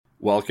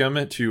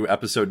Welcome to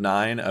episode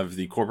 9 of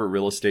the Corporate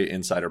Real Estate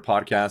Insider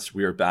Podcast.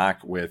 We are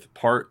back with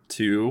part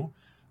 2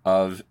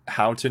 of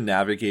how to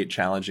navigate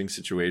challenging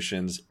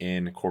situations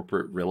in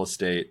corporate real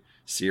estate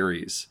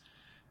series.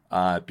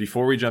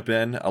 Before we jump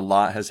in, a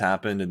lot has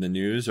happened in the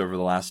news over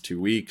the last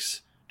 2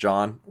 weeks.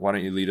 John, why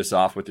don't you lead us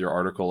off with your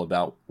article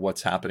about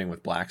what's happening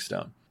with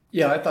Blackstone?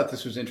 Yeah, I thought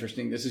this was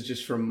interesting. This is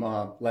just from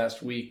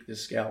last week,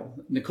 this gal,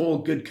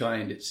 Nicole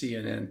Goodkind at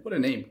CNN. What a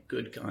name,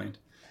 Goodkind.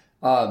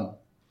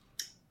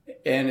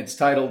 And it's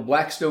titled,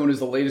 Blackstone is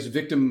the latest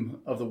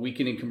victim of the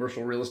weakening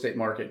commercial real estate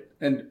market.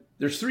 And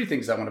there's 3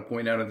 things I want to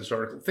point out in this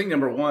article. Thing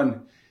number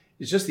 1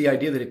 is just the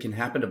idea that it can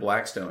happen to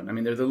Blackstone. I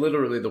mean, they're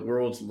literally the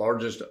world's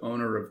largest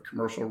owner of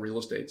commercial real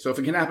estate. So if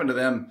it can happen to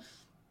them,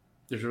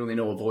 there's really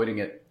no avoiding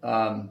it.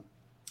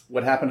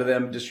 What happened to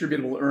them?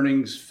 Distributable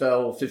earnings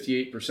fell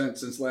 58%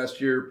 since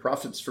last year.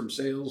 Profits from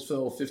sales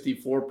fell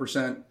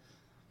 54%.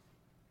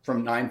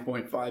 From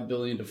 9.5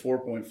 billion to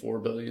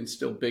 4.4 billion,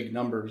 still big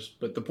numbers.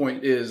 But the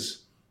point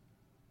is,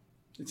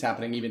 it's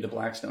happening even to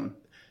Blackstone.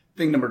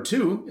 Thing number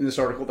 2 in this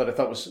article that I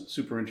thought was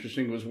super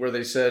interesting was where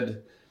they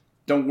said,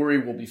 don't worry,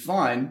 we'll be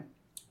fine,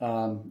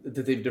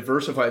 that they've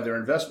diversified their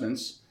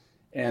investments,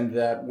 and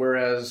that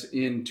whereas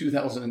in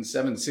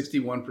 2007,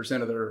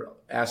 61% of their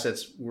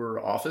assets were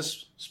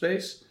office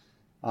space,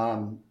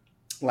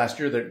 last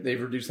year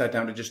they've reduced that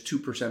down to just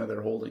 2% of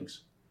their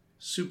holdings.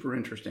 Super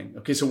interesting.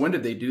 Okay, so when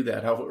did they do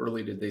that? How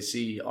early did they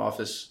see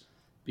office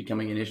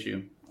becoming an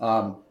issue?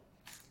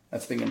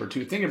 That's thing number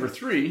 2. Thing number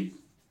 3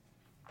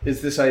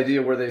 is this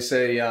idea where they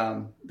say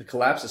the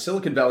collapse of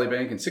Silicon Valley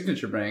Bank and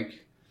Signature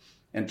Bank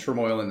and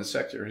turmoil in the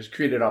sector has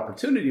created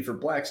opportunity for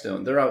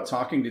Blackstone. They're out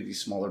talking to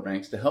these smaller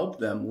banks to help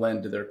them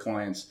lend to their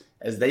clients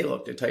as they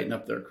look to tighten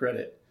up their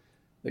credit.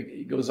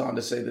 It goes on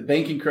to say the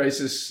banking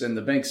crisis and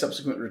the bank's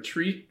subsequent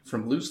retreat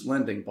from loose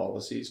lending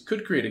policies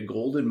could create a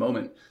golden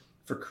moment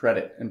for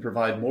credit and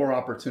provide more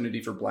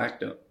opportunity for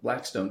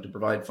Blackstone to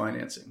provide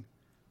financing.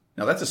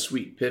 Now that's a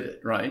sweet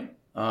pivot, right?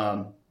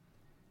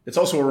 It's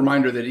also a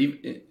reminder that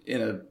even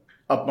in a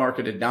up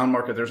market and down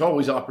market, there's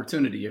always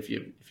opportunity if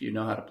you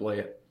know how to play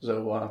it.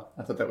 So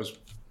I thought that was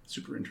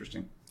super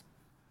interesting.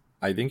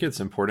 I think it's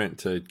important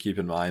to keep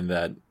in mind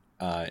that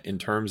in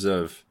terms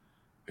of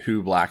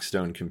who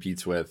Blackstone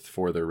competes with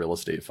for their real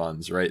estate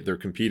funds, right? They're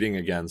competing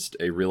against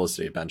a real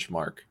estate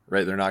benchmark,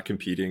 right? They're not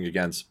competing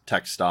against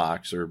tech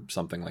stocks or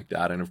something like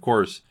that. And of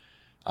course,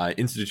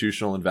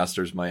 institutional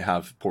investors might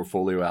have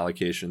portfolio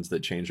allocations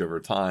that change over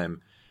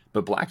time,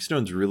 but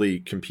Blackstone's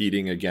really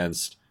competing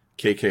against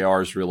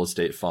KKR's real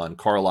estate fund,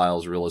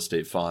 Carlyle's real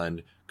estate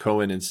fund,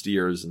 Cohen and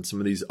Steers, and some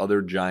of these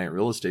other giant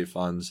real estate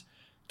funds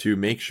to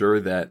make sure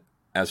that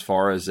as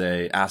far as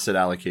a asset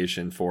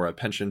allocation for a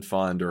pension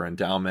fund or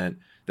endowment,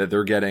 that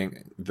they're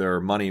getting their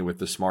money with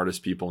the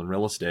smartest people in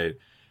real estate.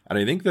 And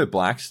I think that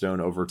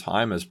Blackstone over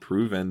time has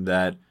proven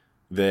that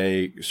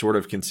they sort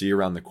of can see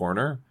around the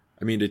corner.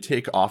 I mean, to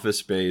take office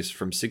space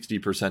from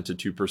 60%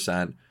 to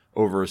 2%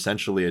 over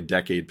essentially a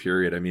decade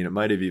period, I mean, it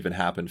might have even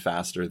happened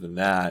faster than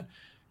that.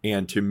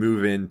 And to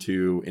move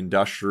into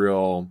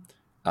industrial,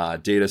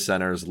 data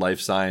centers, life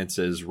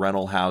sciences,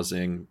 rental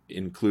housing,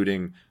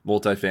 including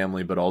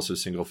multifamily, but also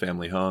single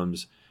family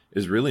homes,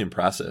 is really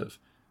impressive.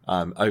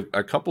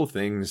 A couple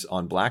things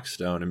on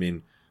Blackstone. I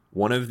mean,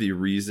 one of the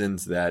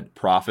reasons that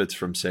profits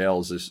from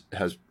sales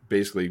has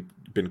basically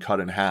been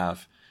cut in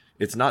half.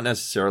 It's not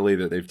necessarily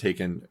that they've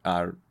taken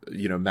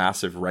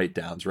massive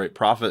write-downs, right?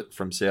 Profit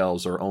from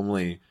sales are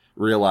only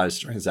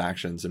realized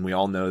transactions, and we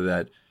all know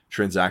that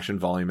transaction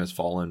volume has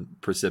fallen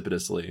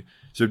precipitously.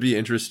 So it'd be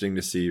interesting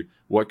to see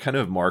what kind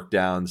of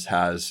markdowns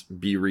has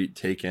BREIT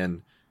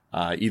taken,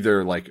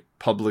 either like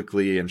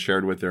publicly and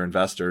shared with their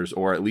investors,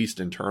 or at least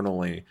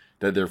internally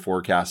that they're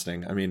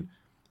forecasting. I mean,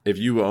 if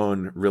you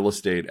own real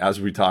estate, as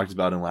we talked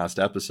about in last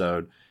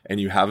episode, and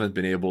you haven't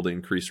been able to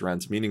increase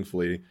rents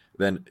meaningfully,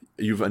 then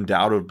you've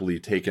undoubtedly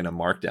taken a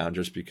markdown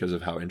just because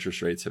of how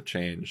interest rates have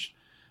changed.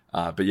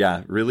 But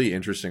yeah, really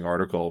interesting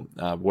article.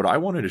 What I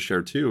wanted to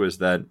share too is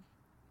that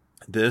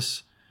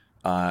this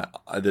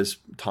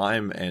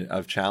time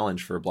of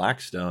challenge for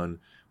Blackstone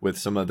with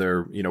some of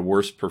their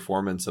worst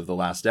performance of the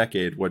last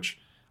decade, which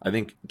I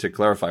think, to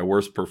clarify,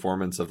 worst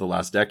performance of the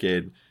last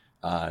decade,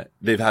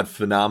 they've had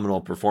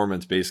phenomenal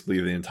performance basically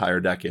the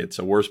entire decade.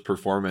 So worst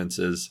performance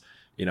is,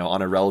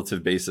 on a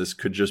relative basis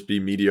could just be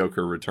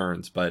mediocre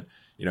returns, but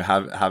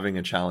having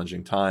a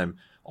challenging time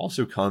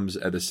also comes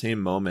at the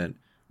same moment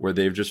where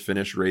they've just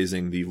finished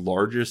raising the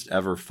largest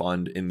ever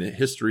fund in the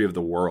history of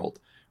the world,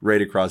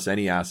 right across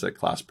any asset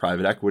class,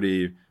 private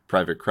equity,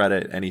 private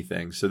credit,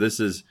 anything. So this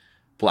is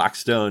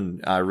Blackstone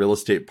Real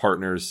Estate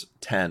Partners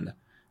 10,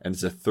 and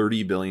it's a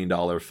 $30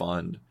 billion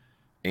fund.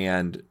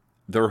 And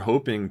they're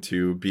hoping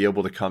to be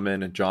able to come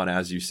in, and John,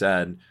 as you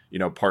said,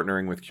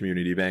 partnering with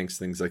community banks,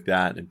 things like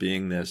that, and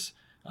being this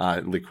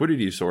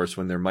liquidity source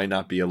when there might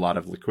not be a lot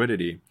of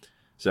liquidity.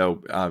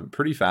 So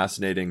pretty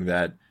fascinating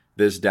that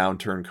this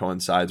downturn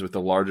coincides with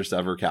the largest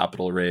ever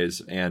capital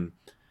raise, and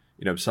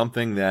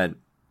something that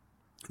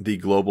the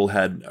global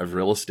head of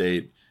real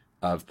estate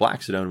of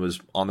Blackstone was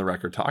on the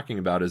record talking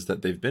about is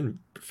that they've been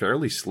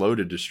fairly slow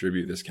to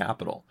distribute this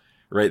capital,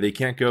 right? They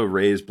can't go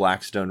raise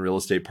Blackstone Real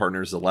Estate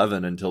Partners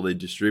 11 until they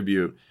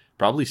distribute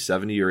probably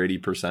 70 or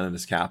 80% of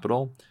this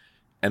capital,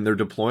 and they're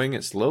deploying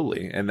it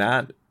slowly. And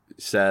that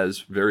says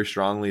very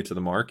strongly to the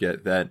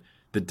market that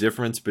the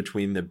difference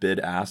between the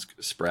bid-ask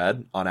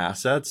spread on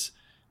assets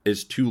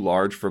is too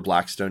large for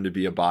Blackstone to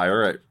be a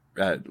buyer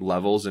at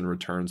levels and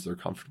returns they're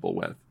comfortable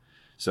with.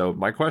 So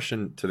my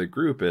question to the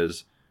group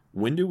is,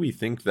 when do we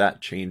think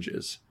that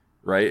changes,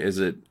 right? Is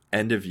it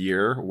end of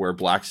year where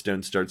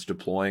Blackstone starts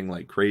deploying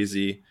like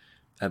crazy?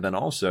 And then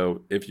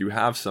also, if you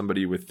have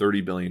somebody with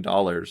 $30 billion,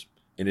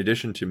 in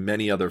addition to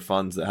many other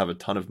funds that have a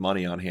ton of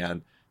money on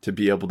hand to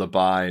be able to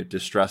buy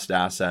distressed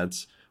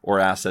assets or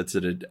assets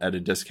at a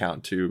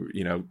discount to,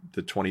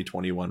 the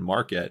 2021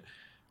 market,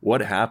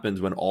 what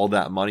happens when all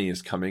that money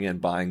is coming in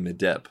buying the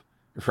dip,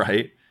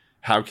 right?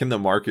 How can the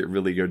market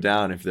really go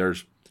down if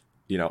there's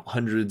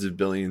hundreds of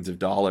billions of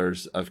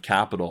dollars of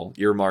capital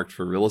earmarked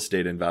for real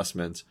estate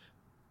investments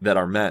that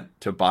are meant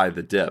to buy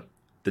the dip?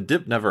 The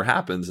dip never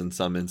happens in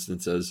some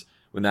instances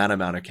when that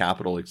amount of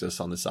capital exists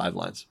on the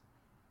sidelines.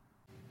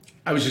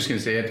 I was just going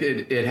to say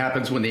it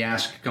happens when the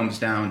ask comes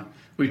down.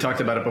 We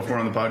talked about it before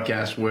on the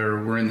podcast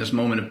where we're in this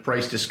moment of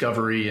price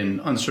discovery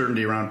and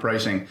uncertainty around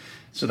pricing.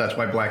 So that's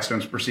why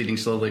Blackstone's proceeding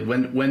slowly.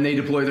 When they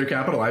deploy their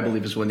capital, I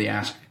believe is when the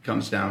ask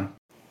comes down.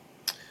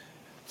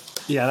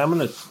 Yeah, and I'm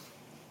going to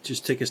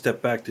just take a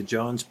step back to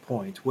John's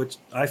point. What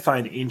I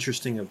find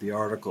interesting of the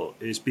article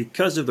is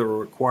because of the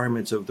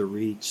requirements of the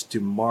REITs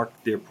to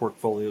mark their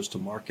portfolios to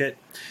market,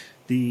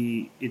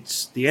 the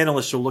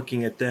analysts are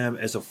looking at them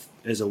as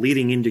a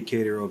leading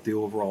indicator of the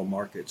overall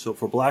market. So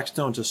for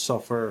Blackstone to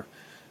suffer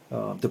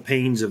the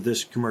pains of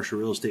this commercial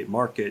real estate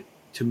market,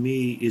 to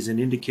me, is an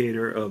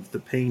indicator of the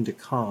pain to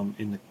come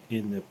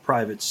in the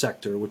private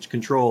sector, which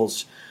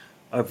controls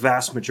a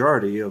vast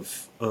majority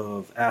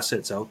of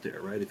assets out there,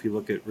 right? If you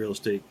look at real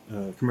estate,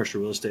 commercial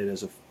real estate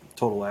as a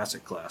total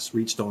asset class,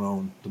 REITs don't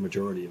own the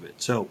majority of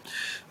it. So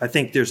I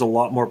think there's a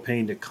lot more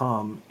pain to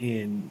come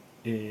in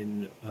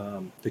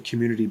the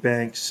community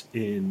banks,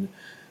 in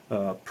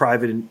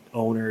private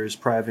owners,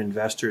 private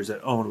investors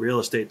that own real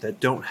estate that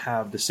don't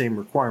have the same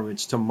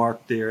requirements to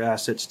mark their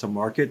assets to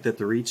market that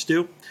the REITs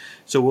do.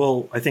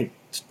 So I think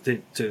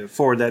to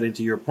forward that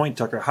into your point,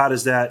 Tucker, how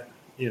does that,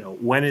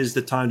 when is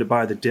the time to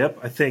buy the dip?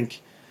 I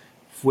think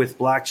with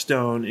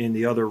Blackstone and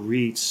the other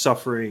REITs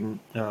suffering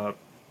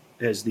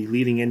as the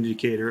leading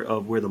indicator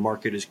of where the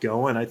market is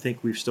going, I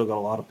think we've still got a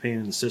lot of pain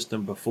in the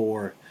system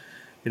before,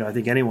 I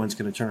think anyone's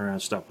going to turn around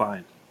and stop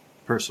buying,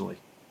 personally.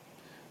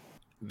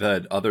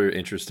 The other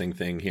interesting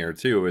thing here,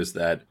 too, is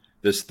that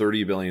this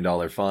 $30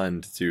 billion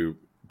fund to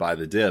buy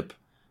the dip,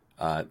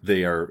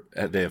 they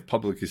have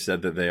publicly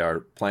said that they are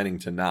planning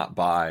to not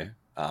buy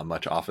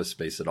much office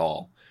space at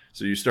all.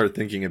 So you start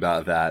thinking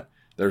about that.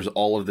 There's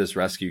all of this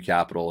rescue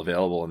capital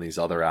available in these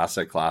other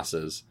asset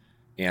classes,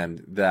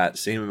 and that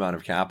same amount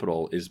of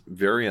capital is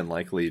very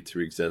unlikely to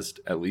exist,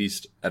 at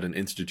least at an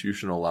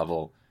institutional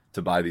level,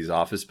 to buy these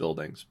office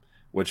buildings,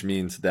 which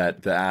means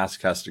that the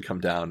ask has to come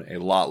down a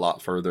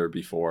lot further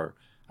before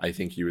I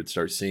think you would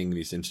start seeing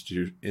these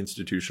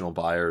institutional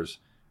buyers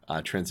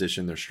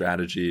transition their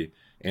strategy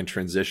and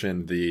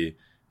transition the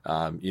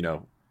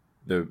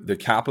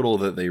capital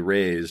that they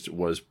raised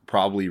was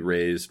probably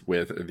raised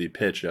with the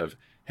pitch of,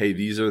 hey,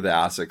 these are the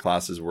asset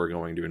classes we're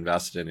going to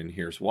invest in, and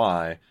here's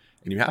why.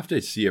 And you have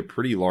to see a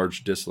pretty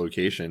large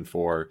dislocation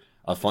for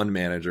a fund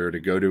manager to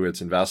go to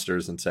its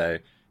investors and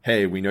say,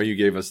 hey, we know you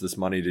gave us this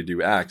money to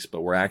do X,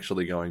 but we're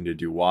actually going to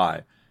do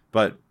Y.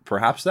 But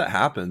perhaps that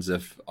happens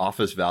if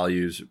office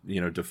values,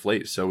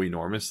 deflate so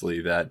enormously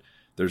that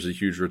there's a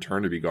huge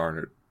return to be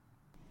garnered.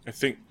 I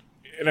think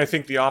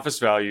the office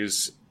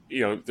values,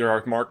 there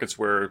are markets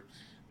where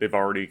they've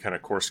already kind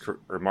of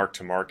or marked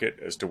to market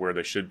as to where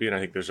they should be, and I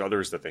think there's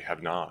others that they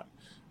have not.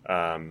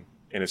 And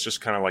it's just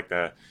kind of like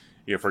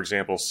for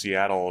example,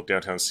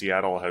 downtown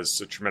Seattle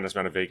has a tremendous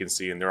amount of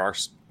vacancy, and there are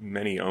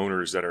many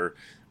owners that are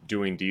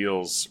doing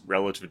deals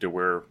relative to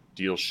where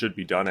deals should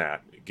be done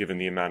at, given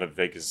the amount of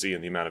vacancy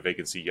and the amount of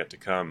vacancy yet to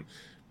come.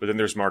 But then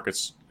there's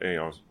markets,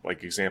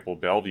 like example,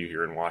 Bellevue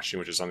here in Washington,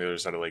 which is on the other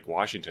side of Lake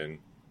Washington,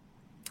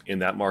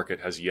 and that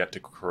market has yet to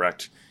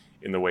correct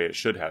in the way it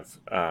should have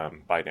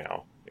by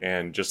now.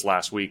 And just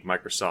last week,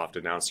 Microsoft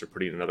announced they're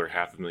putting another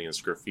 500,000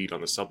 square feet on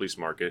the sublease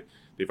market.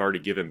 They've already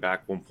given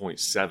back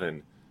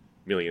 1.7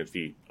 million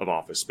feet of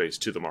office space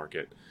to the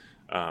market.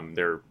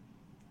 They're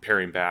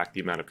paring back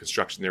the amount of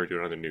construction they were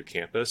doing on their new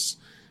campus.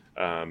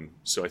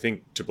 So I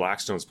think to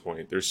Blackstone's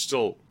point, there's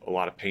still a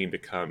lot of pain to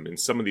come in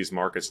some of these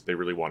markets that they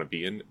really want to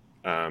be in.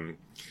 And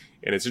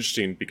it's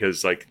interesting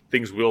because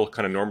things will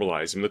kind of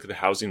normalize. And look at the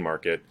housing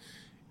market.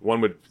 One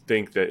would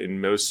think that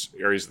in most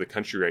areas of the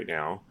country right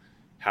now,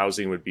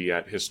 housing would be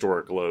at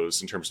historic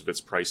lows in terms of its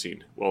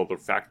pricing. Well, the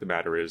fact of the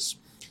matter is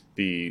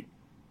the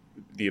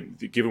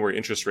given where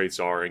interest rates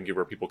are and given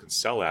where people can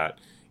sell at,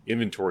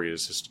 inventory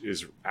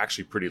is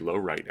actually pretty low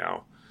right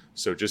now.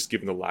 So just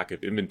given the lack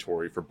of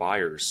inventory for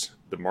buyers,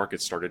 the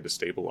market started to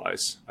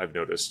stabilize, I've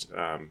noticed,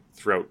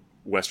 throughout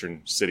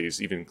Western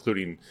cities, even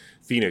including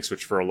Phoenix,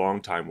 which for a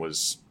long time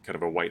was kind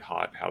of a white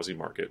hot housing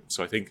market.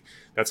 So I think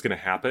that's going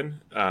to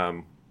happen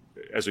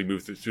as we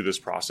move through this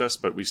process,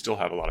 but we still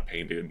have a lot of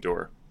pain to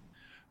endure.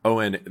 Oh,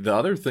 and the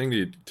other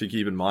thing to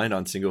keep in mind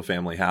on single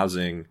family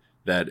housing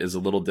that is a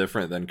little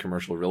different than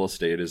commercial real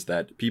estate is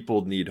that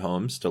people need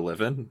homes to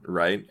live in,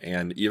 right?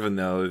 And even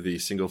though the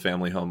single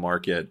family home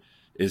market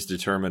is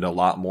determined a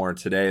lot more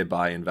today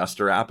by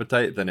investor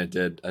appetite than it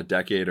did a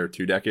decade or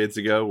 2 decades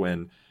ago,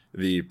 when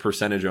the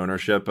percentage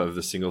ownership of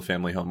the single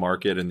family home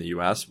market in the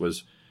US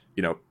was,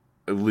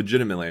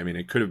 legitimately, I mean,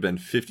 it could have been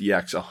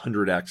 50x,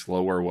 100x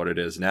lower what it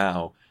is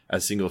now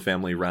as single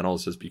family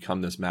rentals has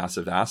become this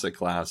massive asset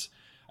class.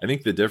 I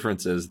think the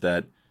difference is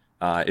that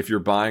if you're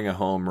buying a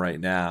home right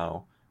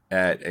now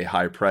at a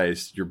high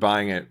price, you're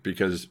buying it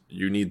because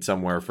you need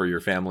somewhere for your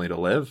family to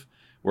live.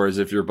 Whereas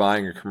if you're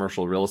buying a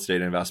commercial real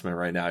estate investment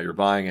right now, you're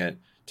buying it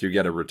to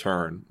get a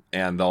return.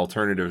 And the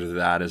alternative to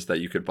that is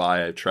that you could buy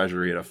a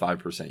treasury at a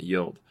 5%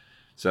 yield.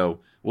 So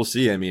we'll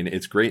see. I mean,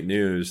 it's great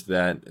news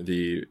that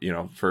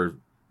for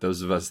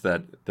those of us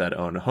that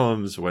own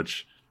homes,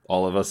 which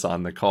all of us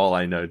on the call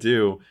I know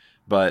do,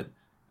 but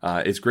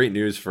it's great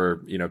news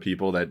for,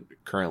 people that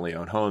currently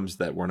own homes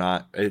that we're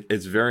not,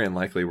 it's very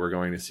unlikely we're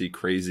going to see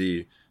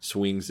crazy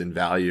swings in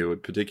value,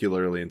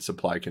 particularly in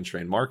supply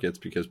constrained markets,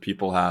 because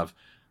people have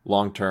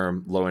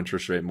long-term low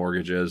interest rate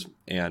mortgages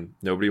and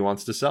nobody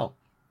wants to sell.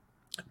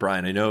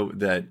 Brian, I know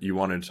that you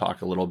wanted to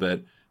talk a little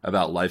bit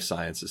about life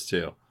sciences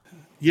too.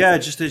 Yeah,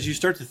 just as you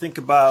start to think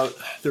about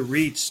the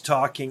REITs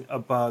talking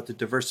about the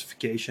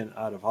diversification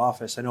out of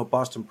office, I know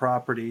Boston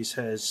Properties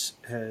has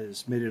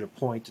made it a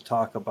point to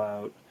talk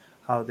about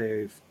how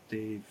they've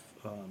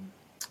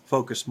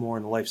focused more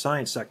in the life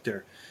science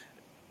sector.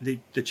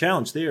 The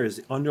challenge there is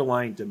the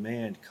underlying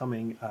demand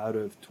coming out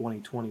of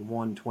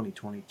 2021,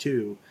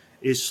 2022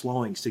 is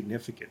slowing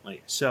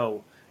significantly.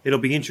 So it'll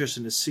be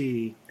interesting to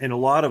see, and a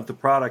lot of the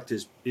product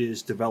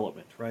is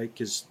development, right?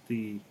 Because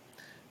the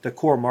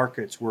core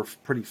markets were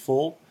pretty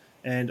full,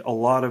 and a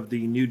lot of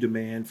the new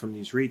demand from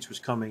these REITs was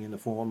coming in the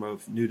form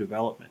of new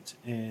development,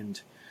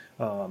 and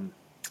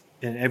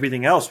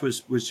everything else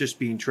was just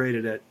being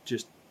traded at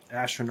just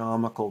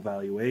astronomical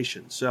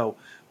valuations. So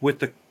with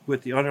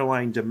the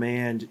underlying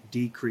demand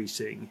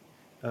decreasing,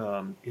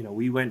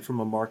 we went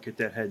from a market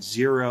that had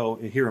zero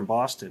here in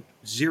Boston,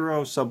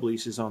 zero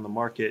subleases on the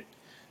market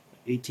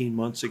 18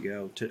 months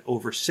ago to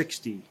over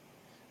 60,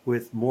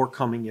 with more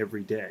coming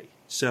every day.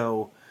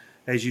 So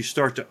as you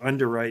start to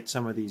underwrite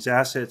some of these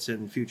assets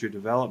in future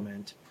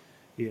development,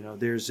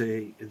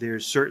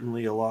 there's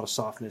certainly a lot of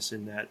softness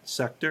in that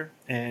sector,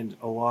 and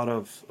a lot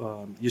of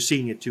you're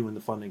seeing it too in the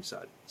funding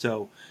side.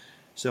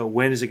 So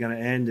when is it going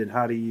to end, and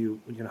how do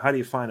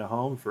you find a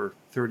home for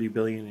 $30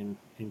 billion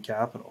in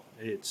capital?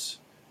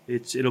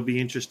 It'll be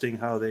interesting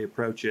how they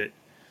approach it.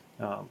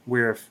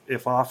 Where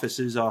if office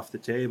is off the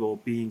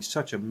table, being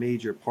such a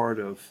major part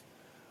of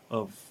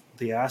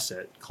the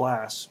asset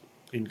class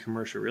in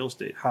commercial real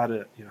estate, how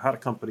do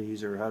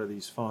companies or how do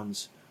these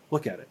funds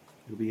look at it?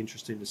 It'll be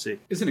interesting to see.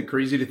 Isn't it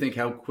crazy to think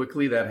how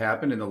quickly that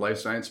happened in the life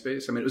science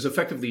space? I mean, it was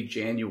effectively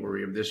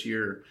January of this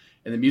year,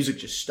 and the music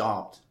just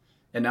stopped.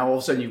 And now all of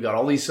a sudden you've got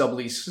all these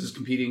subleases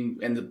competing,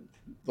 and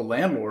the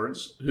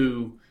landlords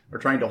who are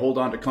trying to hold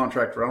on to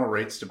contract rental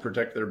rates to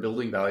protect their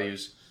building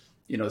values.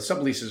 The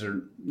subleases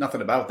are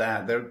nothing about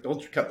that.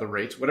 They'll cut the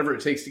rates, whatever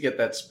it takes to get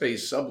that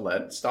space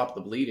sublet, stop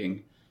the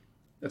bleeding.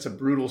 That's a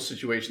brutal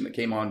situation that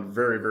came on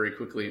very, very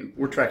quickly. And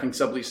we're tracking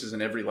subleases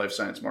in every life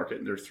science market,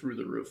 and they're through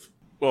the roof.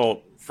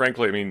 Well,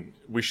 frankly, I mean,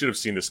 we should have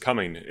seen this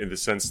coming in the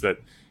sense that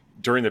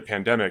during the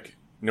pandemic,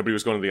 nobody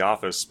was going to the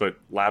office, but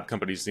lab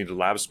companies needed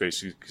lab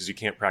space because you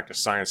can't practice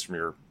science from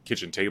your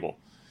kitchen table.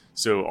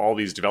 So all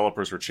these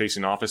developers were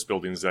chasing office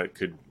buildings that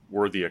could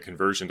worthy a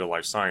conversion to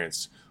life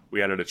science.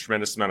 We added a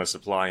tremendous amount of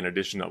supply in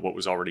addition to what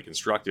was already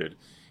constructed.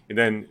 And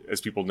then,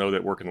 as people know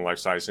that work in the life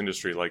science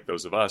industry, like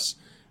those of us,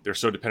 they're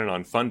so dependent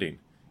on funding.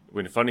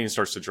 When funding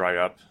starts to dry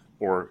up,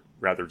 or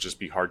rather just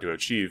be hard to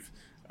achieve,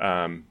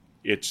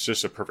 it's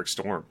just a perfect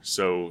storm.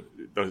 So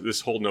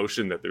this whole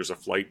notion that there's a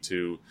flight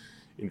to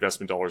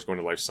investment dollars going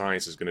to life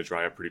science is going to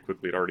dry up pretty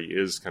quickly. It already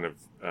is kind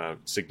of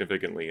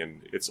significantly,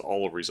 and it's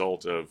all a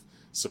result of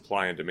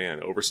supply and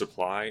demand,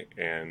 oversupply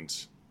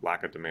and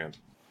lack of demand.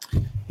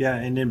 Yeah,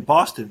 and in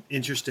Boston,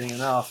 interesting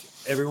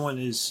enough, everyone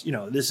is,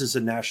 this is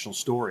a national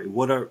story.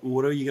 What are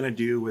you going to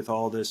do with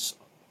all this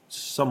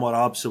somewhat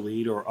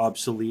obsolete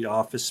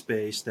office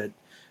space that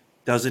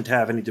doesn't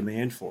have any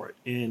demand for it?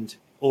 And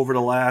over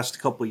the last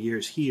couple of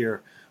years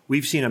here,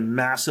 we've seen a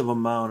massive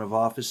amount of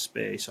office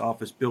space,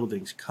 office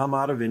buildings come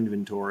out of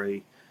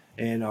inventory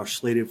and are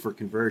slated for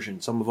conversion.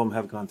 Some of them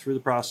have gone through the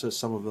process.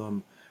 Some of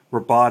them were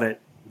bought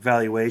at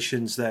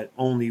valuations that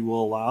only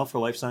will allow for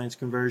life science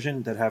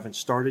conversion that haven't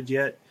started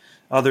yet.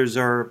 Others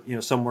are,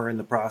 somewhere in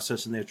the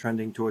process, and they're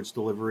trending towards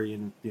delivery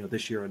in,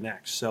 this year or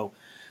next. So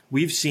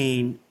we've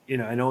seen,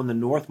 I know in the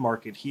North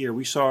market here,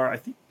 we saw, I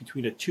think,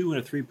 between a 2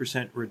 and a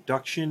 3%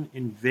 reduction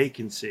in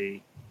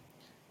vacancy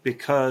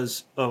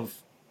because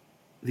of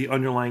the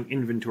underlying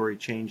inventory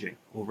changing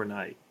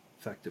overnight.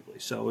 effectively.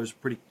 So it was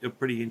a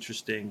pretty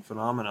interesting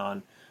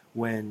phenomenon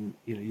when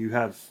you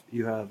have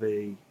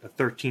a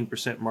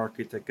 13%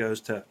 market that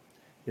goes to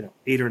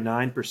 8 or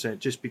 9%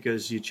 just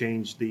because you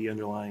change the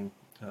underlying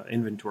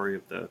inventory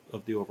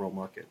of the overall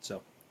market.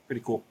 So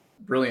pretty cool.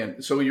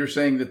 Brilliant. So you're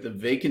saying that the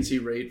vacancy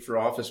rate for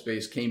office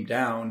space came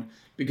down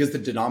because the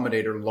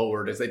denominator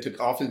lowered as they took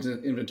office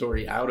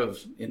inventory out of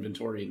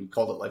inventory and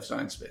called it life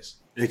science space.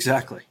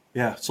 Exactly.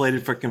 Yeah.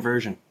 Slated for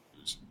conversion.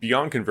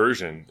 Beyond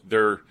conversion,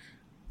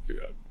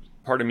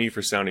 pardon me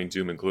for sounding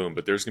doom and gloom,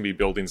 but there's going to be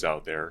buildings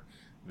out there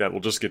that will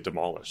just get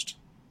demolished.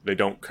 They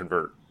don't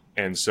convert.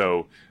 And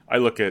so I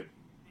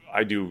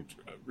do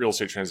real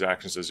estate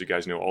transactions, as you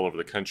guys know, all over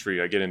the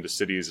country. I get into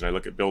cities and I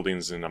look at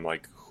buildings and I'm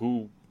like,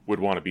 who would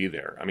want to be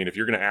there? I mean, if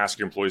you're going to ask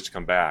your employees to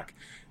come back,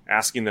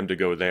 asking them to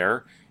go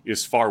there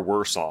is far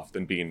worse off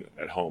than being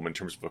at home in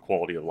terms of a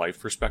quality of life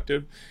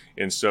perspective.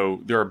 And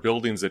so there are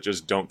buildings that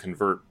just don't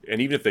convert.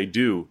 And even if they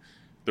do,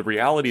 the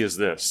reality is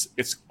this: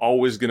 it's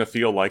always going to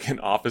feel like an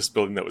office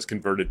building that was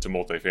converted to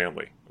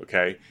multifamily.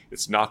 Okay.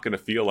 It's not going to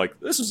feel like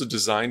this was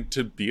designed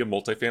to be a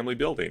multifamily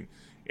building.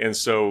 And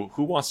so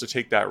who wants to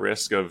take that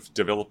risk of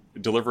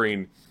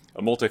delivering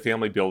a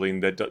multifamily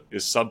building that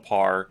is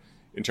subpar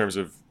in terms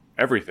of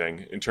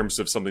everything, in terms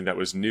of something that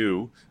was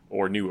new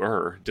or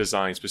newer,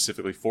 designed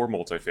specifically for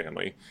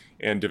multifamily?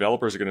 And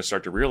developers are going to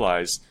start to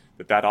realize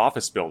that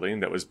office building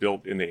that was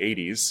built in the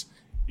 80s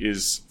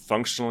is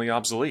functionally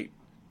obsolete.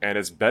 And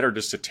it's better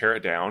just to tear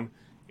it down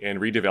and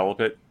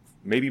redevelop it,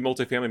 maybe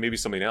multifamily, maybe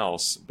something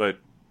else, but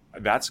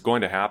that's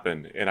going to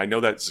happen. And I know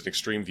that's an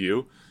extreme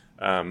view,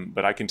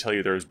 but I can tell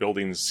you there's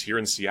buildings here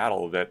in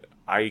Seattle that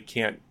I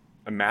can't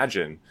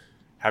imagine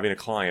having a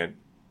client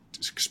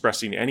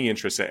expressing any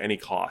interest at any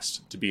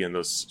cost to be in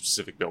those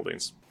specific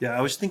buildings. Yeah,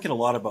 I was thinking a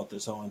lot about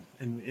this, Owen,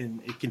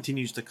 and it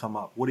continues to come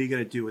up. What are you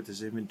going to do with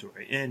this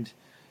inventory? And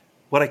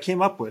what I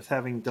came up with,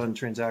 having done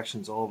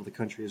transactions all over the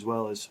country as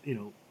well, is,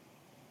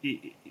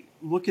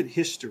 look at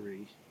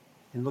history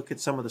and look at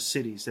some of the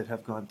cities that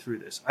have gone through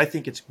this. I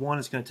think it's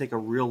going to take a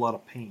real lot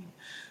of pain.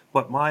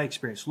 But my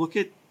experience, look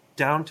at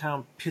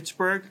downtown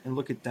Pittsburgh and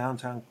look at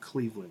downtown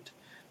Cleveland.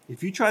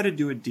 If you try to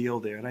do a deal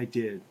there, and I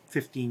did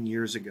 15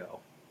 years ago,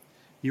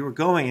 you were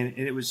going and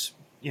it was,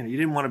 you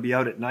didn't want to be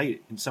out at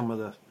night in some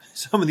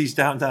of these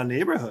downtown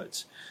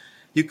neighborhoods.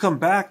 You come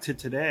back to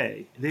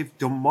today, they've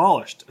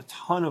demolished a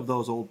ton of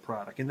those old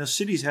product, and the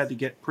cities had to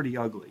get pretty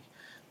ugly.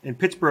 And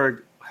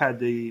Pittsburgh had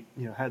the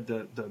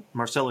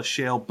Marcellus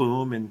Shale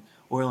boom, and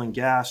oil and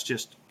gas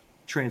just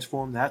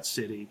transformed that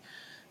city.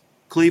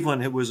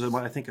 Cleveland, it was,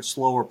 I think, a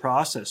slower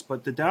process,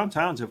 but the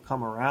downtowns have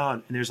come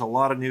around, and there's a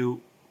lot of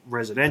new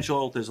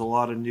residential. There's a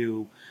lot of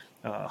new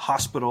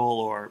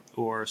hospital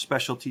or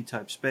specialty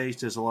type space.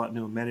 There's a lot of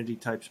new amenity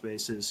type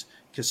spaces,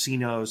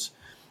 casinos.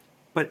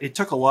 But it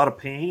took a lot of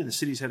pain, and the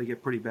cities had to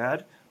get pretty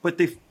bad. But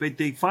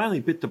they finally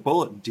bit the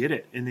bullet and did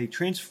it, and they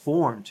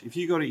transformed. If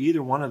you go to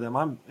either one of them,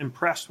 I'm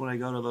impressed when I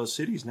go to those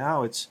cities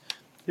now.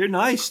 They're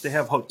nice. They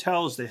have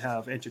hotels, they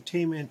have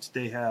entertainment,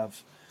 they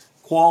have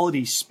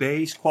quality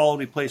space,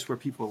 quality place where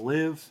people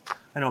live.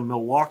 I know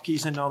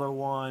Milwaukee's another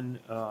one.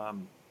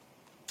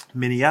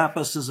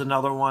 Minneapolis is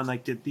another one.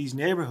 Like these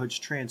neighborhoods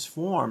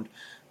transformed,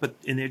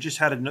 and they just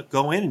had to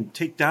go in and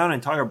take down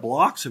entire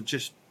blocks of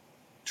just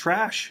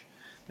trash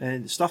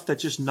and stuff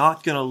that's just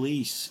not going to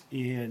lease.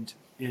 And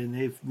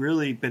they've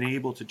really been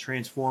able to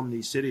transform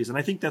these cities. And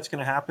I think that's going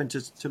to happen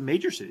to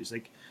major cities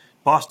like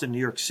Boston, New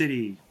York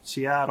City,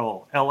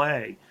 Seattle,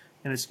 LA.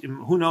 And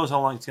who knows how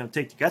long it's going to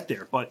take to get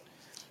there. But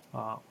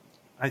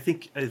I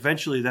think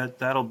eventually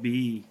that'll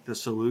be the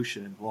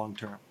solution long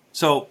term.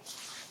 So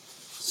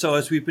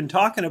as we've been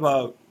talking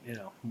about,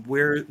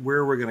 where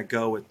we're going to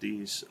go with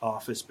these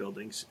office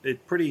buildings, a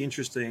pretty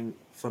interesting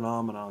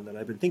phenomenon that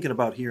I've been thinking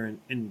about here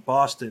in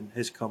Boston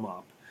has come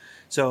up.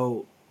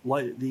 So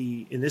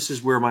and this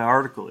is where my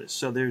article is.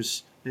 So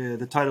there's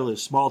the title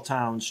is "Small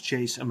Towns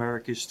Chase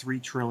America's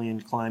 $3 Trillion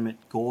Climate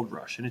Gold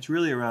Rush," and it's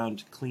really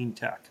around clean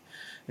tech,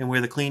 and where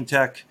the clean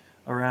tech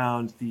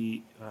around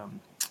the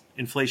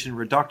Inflation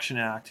Reduction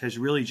Act has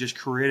really just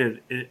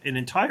created an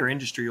entire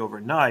industry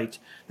overnight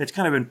that's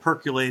kind of been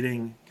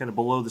percolating kind of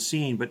below the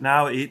scene, but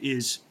now it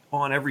is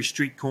on every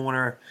street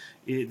corner.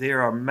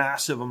 There are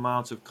massive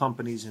amounts of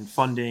companies and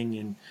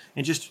funding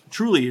and just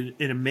truly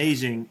an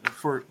amazing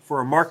for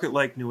a market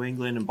like New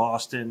England and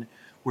Boston,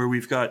 where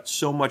we've got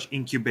so much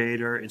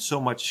incubator and so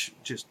much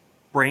just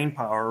brain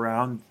power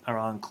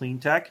around clean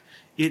tech.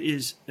 It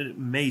is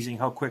amazing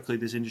how quickly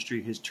this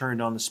industry has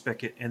turned on the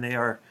spigot, and they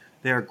are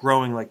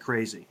growing like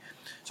crazy.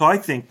 So I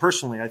think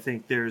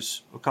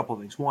there's a couple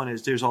of things. One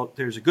is there's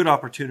a good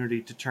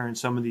opportunity to turn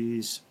some of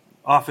these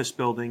office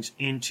buildings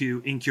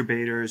into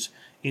incubators,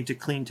 into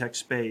clean tech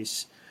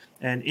space,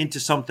 and into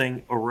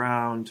something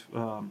around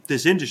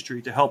this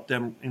industry to help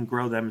them and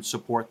grow them and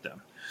support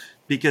them.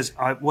 Because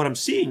what I'm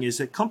seeing is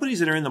that companies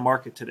that are in the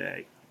market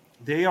today,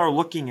 they are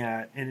looking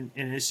at, and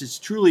this is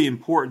truly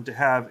important to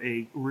have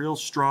a real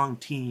strong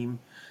team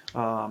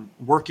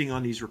working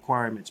on these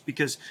requirements,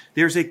 because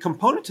there's a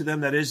component to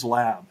them that is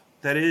lab,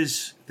 that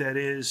is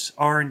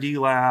R&D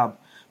lab,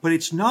 but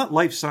it's not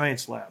life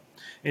science lab.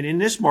 And in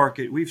this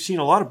market, we've seen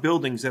a lot of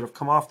buildings that have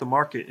come off the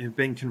market and have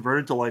been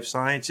converted to life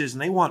sciences,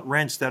 and they want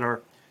rents that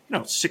are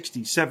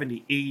 60,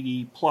 70,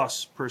 80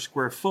 plus per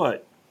square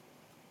foot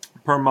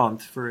per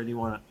month for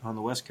anyone on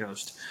the West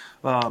Coast.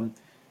 But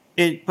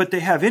they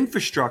have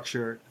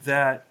infrastructure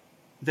that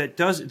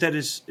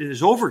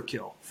is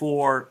overkill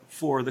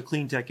for the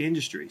clean tech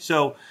industry.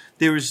 So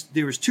there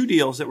was two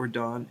deals that were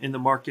done in the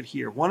market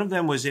here. One of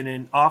them was in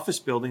an office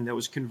building that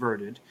was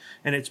converted,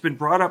 and it's been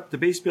brought up. The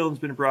base building's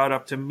been brought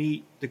up to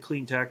meet the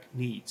clean tech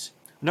needs.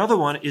 Another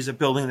one is a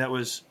building that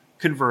was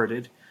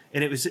converted,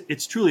 and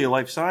it's truly a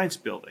life science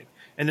building.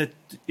 And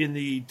in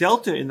the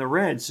delta in the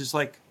rents is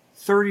like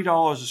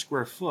 $30 a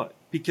square foot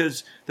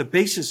because the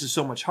basis is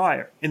so much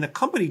higher, and the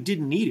company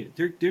didn't need it.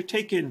 They're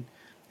taking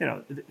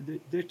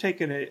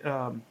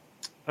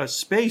a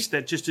space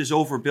that just is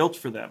overbuilt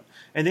for them,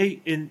 and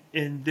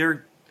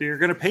they're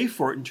going to pay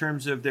for it in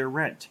terms of their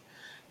rent.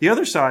 The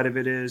other side of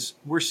it is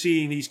we're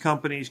seeing these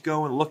companies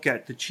go and look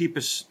at the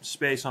cheapest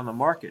space on the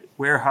market,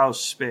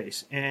 warehouse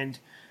space, and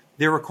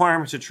their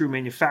requirements are true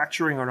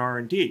manufacturing or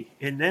R&D,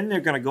 and then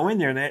they're going to go in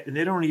there and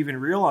they don't even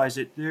realize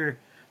that they're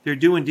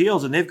doing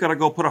deals, and they've got to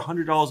go put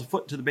 $100 a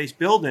foot into the base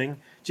building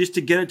just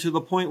to get it to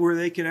the point where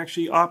they can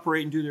actually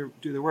operate and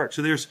do their work.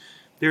 So there's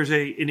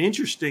an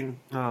interesting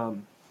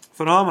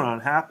phenomenon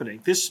happening.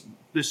 This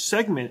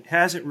segment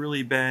hasn't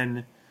really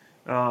been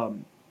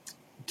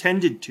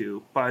tended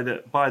to by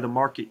the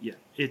market yet.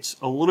 It's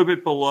a little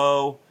bit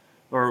below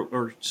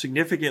or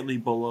significantly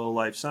below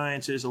life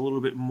sciences, a little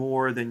bit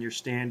more than your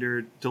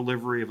standard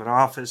delivery of an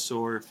office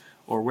or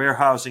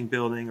warehousing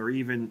building or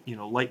even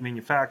light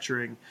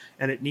manufacturing.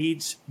 And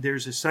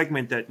there's a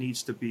segment that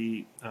needs to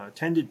be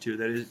tended to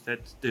that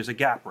there's a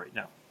gap right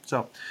now.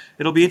 So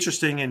it'll be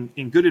interesting,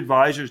 and good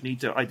advisors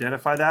need to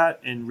identify that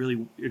and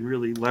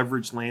really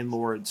leverage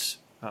landlords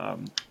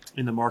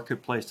in the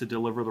marketplace to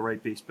deliver the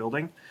right base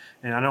building.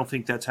 And I don't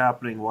think that's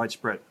happening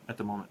widespread at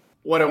the moment.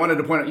 What I wanted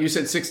to point out, you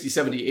said $60,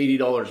 $70,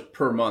 $80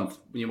 per month.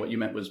 What you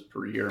meant was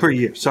per year. Per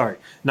year, sorry.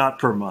 Not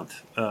per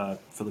month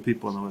for the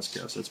people on the West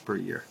Coast. That's per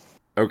year.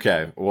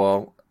 Okay,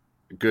 well,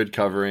 good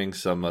covering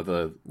some of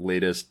the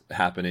latest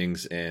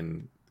happenings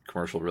in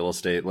commercial real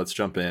estate. Let's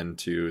jump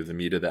into the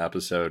meat of the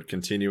episode,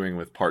 continuing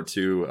with part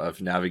 2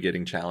 of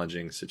navigating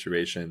challenging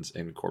situations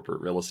in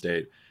corporate real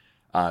estate.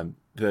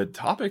 The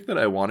topic that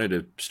I wanted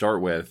to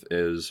start with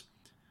is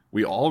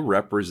we all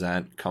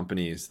represent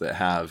companies that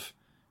have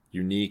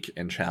unique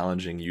and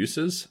challenging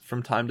uses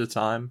from time to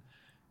time.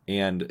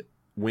 And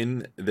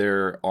when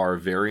there are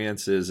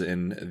variances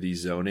in the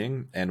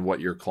zoning and what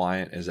your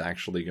client is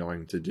actually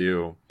going to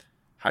do,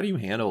 how do you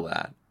handle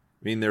that?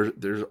 I mean,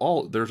 there's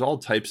all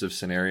types of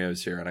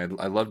scenarios here, and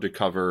I'd love to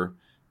cover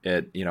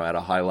it, at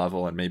a high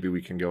level, and maybe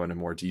we can go into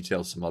more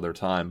detail some other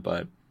time.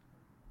 But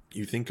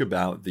you think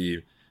about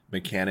the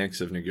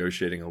mechanics of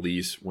negotiating a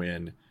lease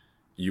when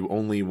you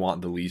only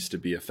want the lease to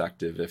be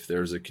effective if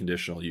there's a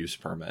conditional use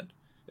permit.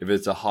 If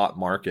it's a hot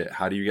market,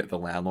 how do you get the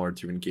landlord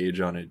to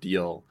engage on a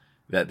deal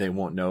that they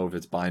won't know if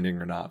it's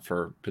binding or not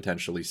for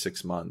potentially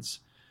 6 months?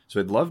 So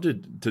I'd love to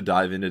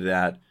dive into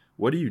that.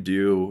 What do you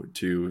do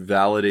to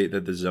validate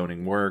that the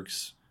zoning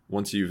works?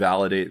 Once you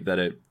validate that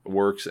it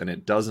works and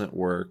it doesn't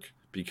work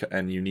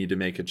and you need to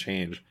make a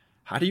change,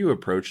 how do you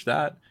approach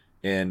that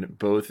in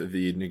both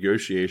the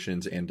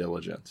negotiations and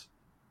diligence?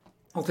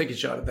 I'll take a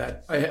shot at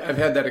that. I've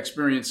had that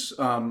experience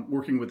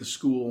working with a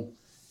school,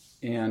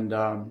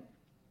 and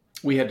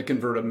we had to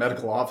convert a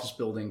medical office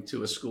building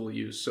to a school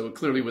use. So it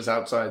clearly was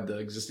outside the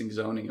existing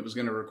zoning. It was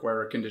going to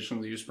require a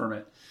conditional use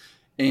permit.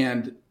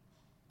 And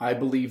I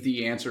believe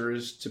the answer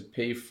is to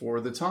pay for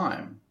the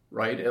time,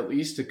 right? At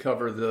least to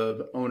cover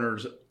the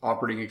owner's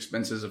operating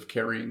expenses of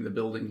carrying the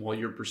building while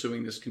you're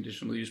pursuing this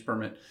conditional use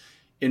permit.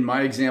 In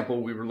my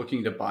example, we were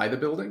looking to buy the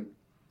building,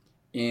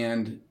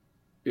 and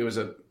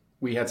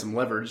we had some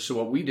leverage. So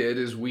what we did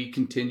is we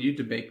continued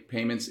to make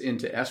payments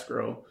into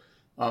escrow,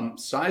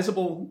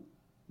 sizable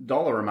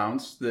dollar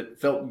amounts that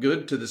felt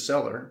good to the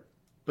seller,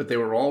 but they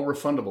were all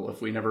refundable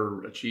if we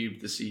never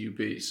achieved the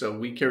CUP. So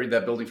we carried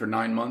that building for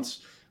 9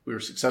 months. We were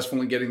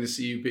successful in getting the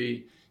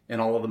CUP, and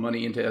all of the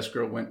money into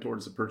escrow went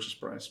towards the purchase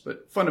price.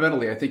 But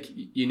fundamentally, I think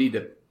you need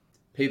to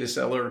pay the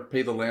seller,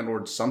 pay the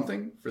landlord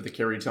something for the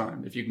carry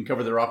time. If you can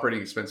cover their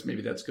operating expense,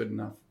 maybe that's good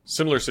enough.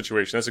 Similar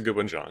situation. That's a good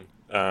one, John.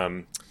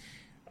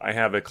 I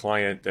have a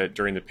client that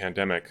during the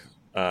pandemic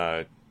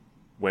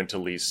went to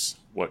lease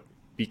what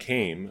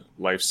became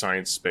life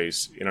science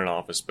space in an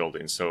office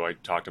building. So I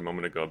talked a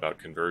moment ago about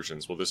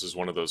conversions. Well, this is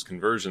one of those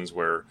conversions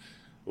where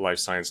a life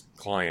science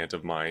client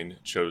of mine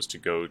chose to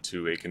go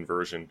to a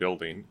conversion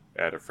building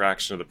at a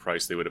fraction of the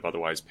price they would have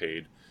otherwise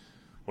paid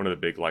one of the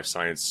big life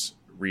science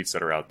REITs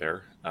that are out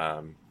there.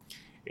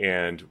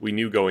 And we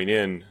knew going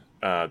in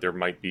there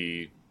might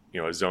be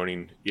a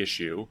zoning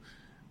issue,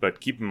 but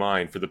keep in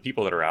mind, for the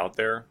people that are out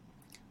there,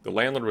 the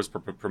landlord was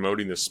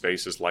promoting this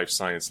space as life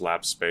science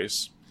lab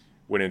space,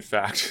 when in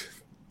fact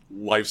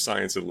life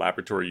science and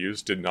laboratory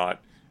use did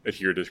not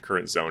adhere to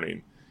current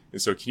zoning.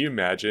 And so can you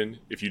imagine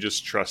if you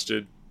just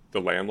trusted the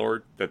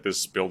landlord that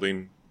this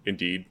building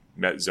indeed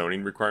met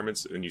zoning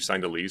requirements and you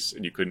signed a lease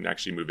and you couldn't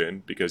actually move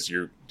in because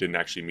you didn't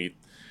actually meet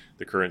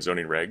the current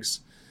zoning regs.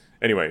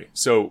 Anyway,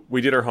 so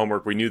we did our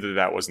homework. We knew that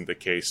that wasn't the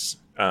case.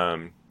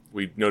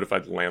 We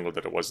notified the landlord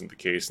that it wasn't the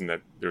case and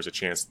that there was a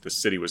chance that the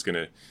city was going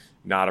to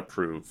not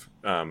approve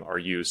our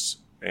use.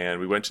 And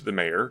we went to the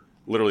mayor,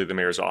 literally the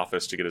mayor's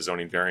office, to get a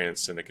zoning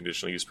variance and a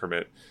conditional use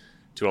permit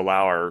to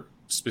allow our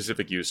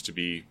specific use to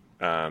be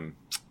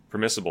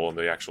permissible in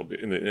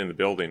the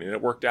building, and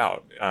it worked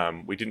out.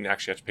 We didn't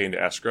actually have to pay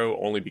into escrow,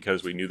 only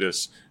because we knew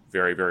this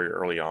very, very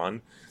early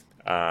on,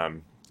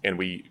 and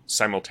we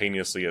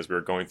simultaneously, as we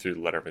were going through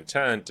the letter of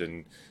intent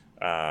and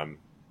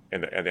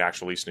the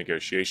actual lease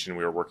negotiation,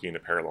 we were working in a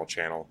parallel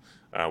channel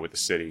with the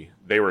city.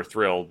 They were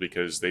thrilled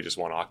because they just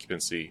want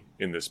occupancy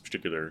in this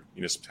particular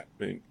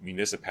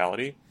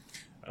municipality,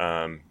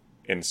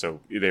 and so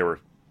they were,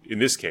 in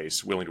this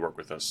case, willing to work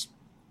with us.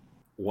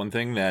 One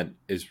thing that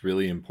is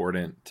really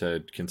important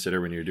to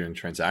consider when you're doing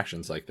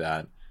transactions like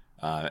that,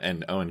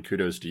 and Owen,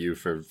 kudos to you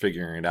for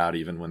figuring it out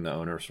even when the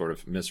owner sort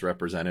of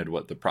misrepresented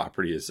what the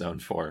property is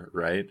zoned for,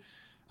 right?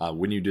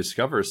 When you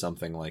discover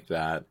something like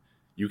that,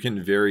 you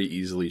can very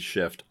easily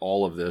shift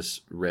all of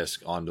this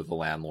risk onto the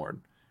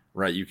landlord,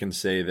 right? You can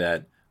say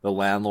that the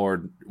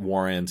landlord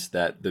warrants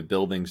that the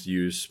building's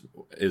use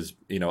is,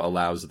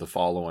 allows the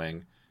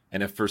following.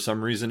 And if for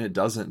some reason it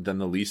doesn't, then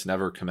the lease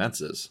never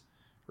commences.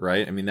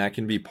 Right? I mean, that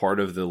can be part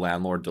of the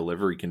landlord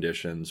delivery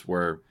conditions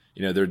where,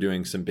 they're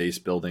doing some base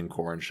building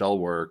core and shell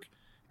work.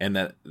 And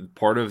that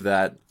part of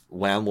that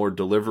landlord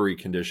delivery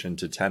condition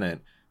to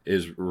tenant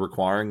is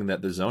requiring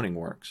that the zoning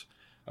works.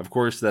 Of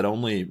course, that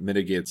only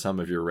mitigates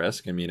some of your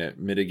risk. I mean, it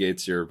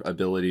mitigates your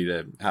ability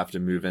to have to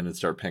move in and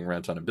start paying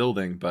rent on a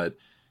building. But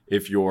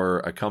if you're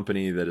a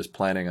company that is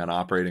planning on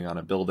operating on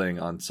a building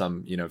on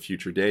some,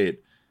 future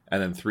date,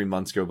 and then 3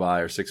 months go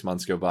by or 6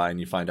 months go by and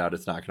you find out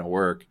it's not going to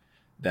work,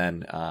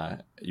 then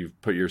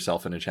you've put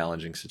yourself in a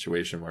challenging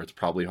situation where it's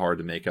probably hard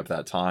to make up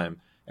that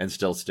time and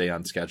still stay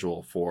on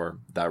schedule for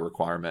that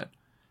requirement.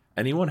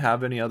 Anyone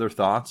have any other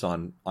thoughts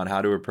on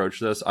how to approach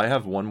this? I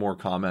have one more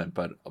comment,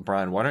 but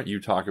Brian, why don't you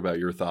talk about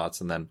your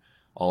thoughts and then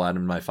I'll add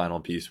in my final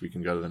piece. We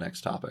can go to the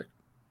next topic.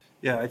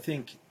 Yeah, I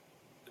think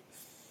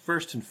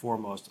first and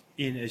foremost,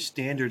 in a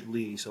standard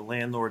lease, a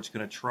landlord's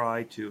going to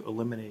try to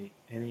eliminate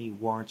any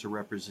warrants or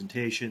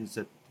representations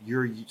that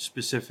your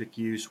specific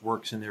use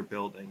works in their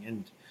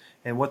building.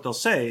 And what they'll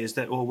say is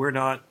that, well, we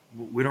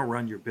don't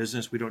run your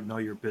business. We don't know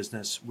your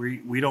business.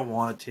 We don't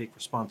want to take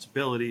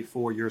responsibility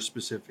for your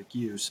specific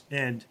use.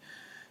 And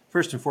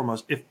first and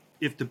foremost,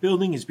 if the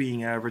building is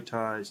being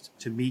advertised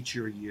to meet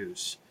your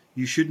use,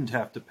 you shouldn't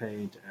have to pay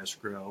into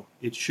escrow.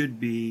 It should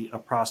be a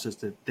process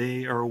that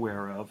they are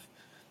aware of,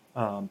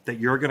 that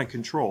you're going to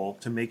control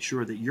to make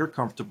sure that you're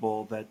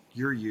comfortable that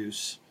your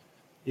use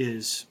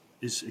is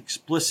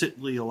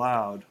explicitly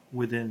allowed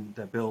within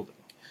the building.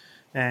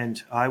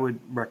 And I would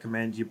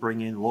recommend you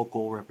bring in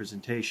local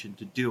representation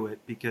to do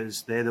it,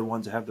 because they're the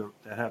ones that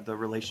have the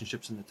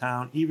relationships in the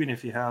town. Even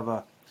if you have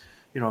a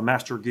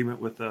master agreement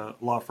with a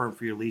law firm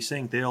for your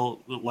leasing,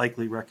 they'll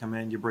likely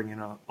recommend you bring in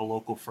a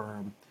local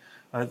firm,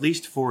 at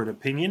least for an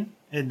opinion.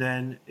 And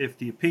then if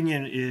the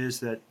opinion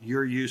is that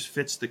your use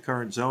fits the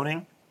current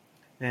zoning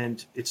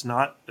and it's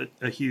not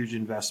a huge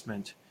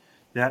investment,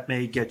 that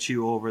may get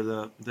you over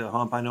the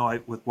hump. I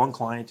know with one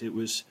client, it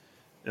was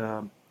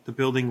the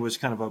building was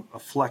kind of a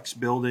flex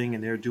building,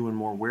 and they're doing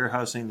more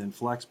warehousing than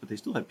flex, but they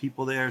still had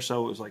people there.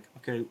 So it was like,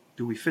 okay,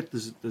 do we fit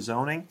the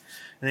zoning?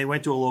 And they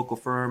went to a local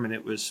firm,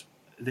 and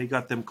they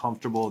got them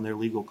comfortable, and they're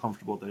legal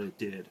comfortable that it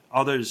did.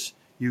 Others,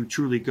 you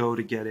truly go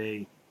to get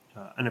an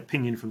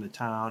opinion from the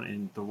town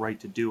and the right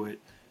to do it,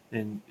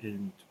 and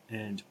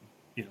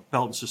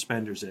belt and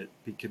suspenders it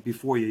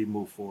before you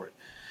move forward.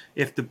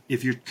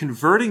 If you're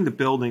converting the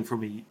building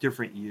from a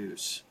different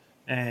use,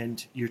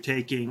 and you're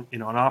taking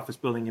an office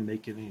building and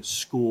making it a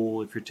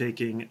school, if you're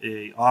taking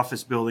a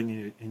office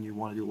building and you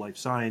want to do life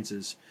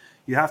sciences,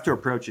 you have to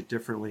approach it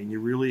differently, and you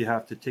really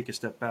have to take a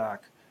step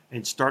back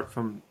and start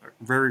from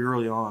very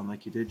early on,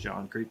 like you did,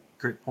 John.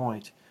 Great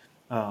point.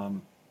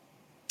 And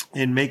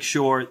make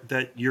sure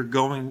that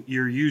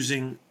you're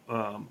using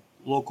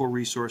local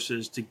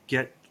resources to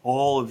get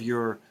all of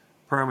your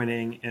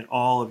permitting and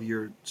all of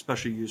your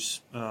special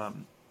use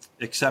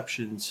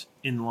exceptions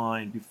in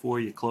line before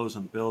you close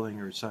on the building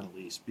or sign a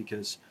lease.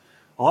 Because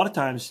a lot of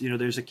times,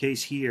 there's a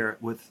case here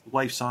with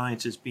life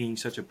sciences being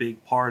such a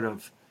big part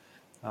of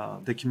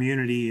the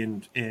community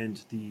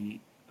and the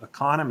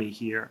economy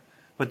here,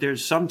 but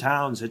there's some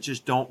towns that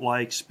just don't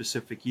like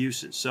specific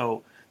uses.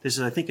 So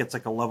I think it's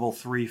like a level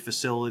 3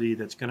 facility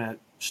that's going to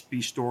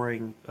be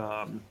storing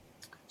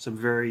some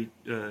very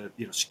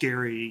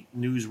scary,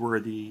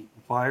 newsworthy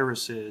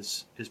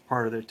viruses as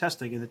part of their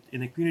testing,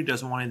 and the community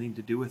doesn't want anything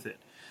to do with it.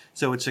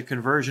 So it's a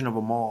conversion of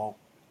a mall,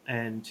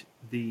 and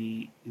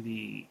the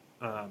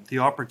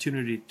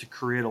opportunity to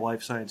create a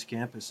life science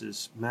campus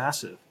is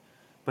massive,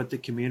 but the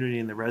community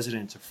and the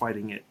residents are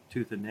fighting it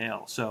tooth and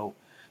nail. So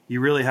you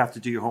really have to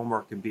do your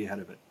homework and be ahead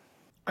of it.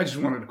 I just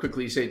wanted to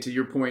quickly say, to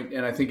your point,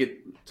 and I think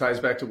it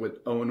ties back to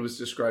what Owen was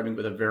describing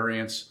with a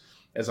variance.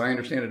 As I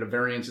understand it, a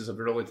variance is a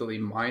relatively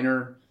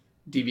minor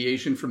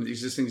deviation from the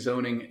existing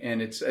zoning.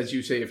 And it's, as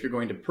you say, if you're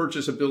going to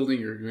purchase a building,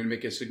 you're going to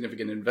make a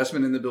significant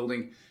investment in the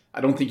building. I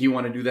don't think you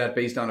want to do that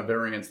based on a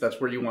variance. That's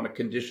where you want a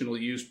conditional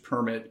use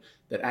permit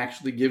that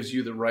actually gives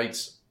you the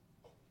rights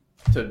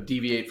to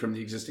deviate from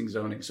the existing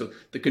zoning. So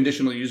the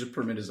conditional use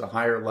permit is a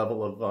higher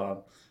level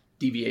of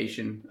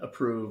deviation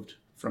approved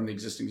from the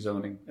existing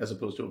zoning as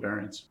opposed to a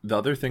variance. The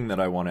other thing that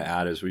I want to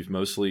add is we've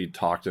mostly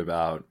talked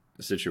about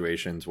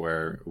situations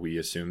where we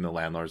assume the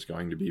landlord's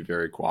going to be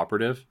very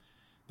cooperative.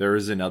 There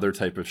is another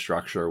type of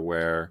structure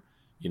where,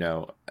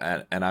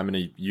 and I'm going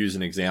to use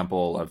an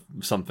example of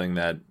something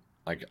that,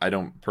 like, I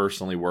don't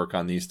personally work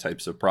on these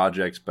types of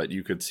projects, but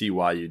you could see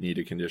why you need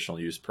a conditional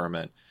use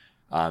permit.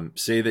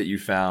 Say that you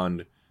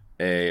found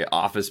a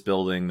office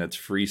building that's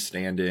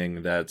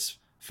freestanding, that's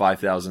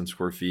 5,000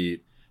 square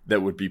feet,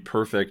 that would be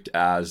perfect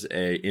as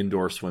a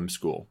indoor swim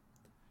school,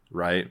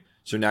 right?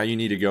 So now you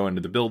need to go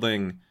into the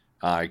building,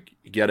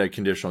 get a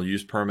conditional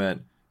use permit.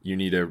 You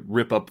need to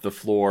rip up the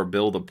floor,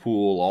 build a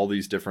pool, all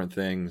these different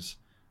things.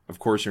 Of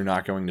course, you're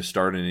not going to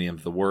start any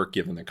of the work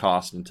given the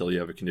cost until you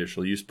have a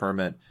conditional use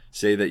permit.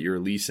 Say that you're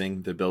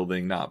leasing the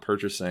building, not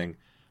purchasing.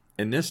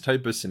 In this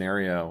type of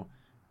scenario,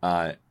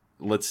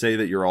 let's say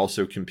that you're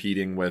also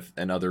competing with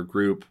another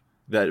group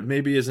that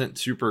maybe isn't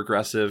super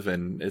aggressive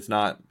and it's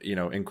not,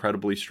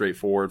 incredibly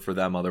straightforward for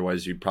them.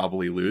 Otherwise, you'd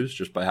probably lose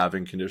just by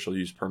having conditional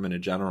use permit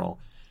in general.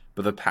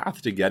 But the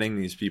path to getting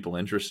these people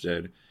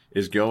interested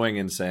is going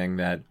and saying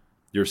that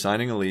you're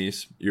signing a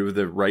lease, you have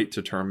the right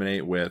to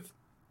terminate with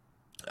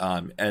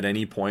at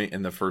any point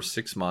in the first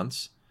 6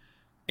 months,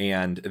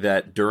 and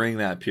that during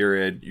that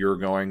period, you're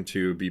going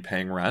to be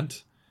paying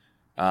rent,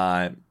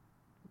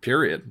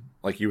 period.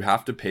 Like, you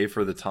have to pay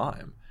for the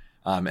time.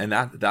 And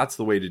that's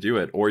the way to do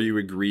it. Or you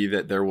agree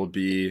that there will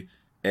be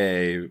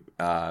a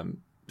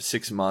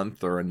 6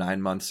 month or a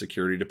 9 month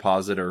security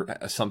deposit or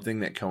something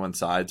that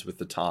coincides with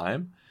the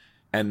time.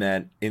 And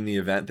that in the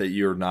event that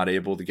you're not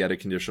able to get a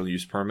conditional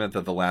use permit,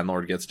 that the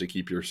landlord gets to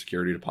keep your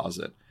security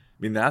deposit. I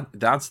mean,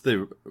 that's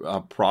the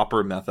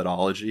proper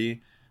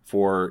methodology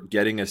for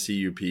getting a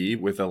CUP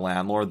with a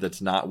landlord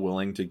that's not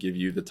willing to give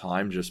you the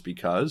time just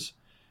because.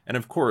 And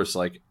of course,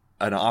 like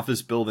an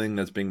office building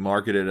that's being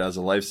marketed as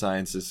a life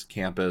sciences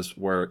campus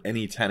where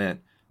any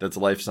tenant that's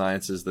life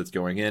sciences that's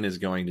going in is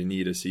going to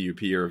need a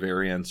CUP or a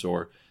variance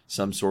or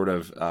some sort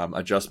of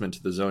adjustment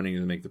to the zoning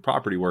to make the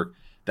property work.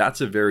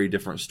 That's a very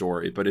different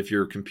story. But if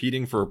you're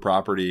competing for a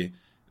property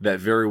that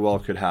very well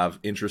could have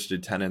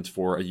interested tenants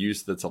for a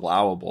use that's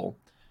allowable,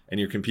 and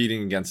you're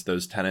competing against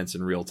those tenants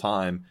in real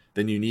time,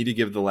 then you need to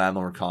give the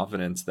landlord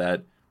confidence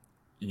that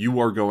you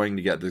are going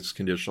to get this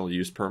conditional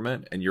use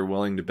permit and you're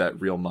willing to bet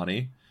real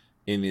money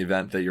in the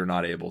event that you're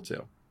not able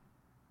to.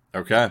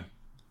 Okay.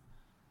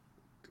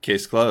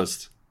 Case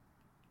closed.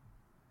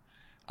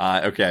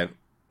 Okay.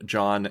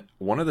 John,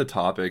 one of the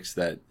topics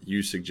that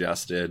you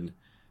suggested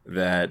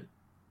that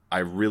I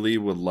really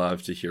would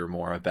love to hear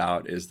more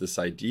about is this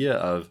idea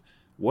of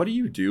what do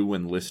you do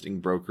when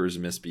listing brokers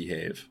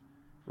misbehave,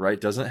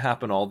 right? Doesn't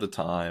happen all the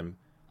time.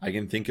 I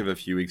can think of a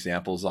few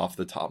examples off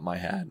the top of my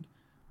head,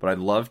 but I'd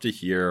love to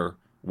hear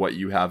what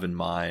you have in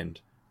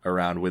mind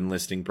around when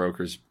listing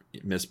brokers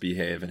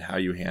misbehave and how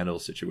you handle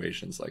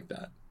situations like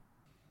that.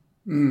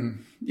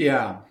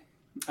 Yeah.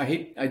 I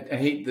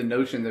hate the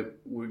notion that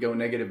we go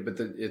negative, but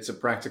it's a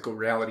practical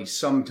reality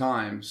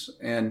sometimes.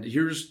 And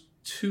here's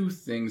two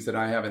things that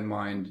I have in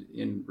mind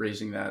in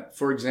raising that.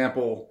 For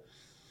example,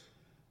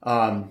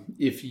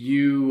 if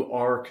you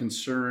are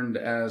concerned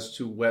as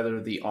to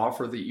whether the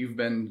offer that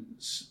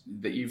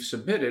you've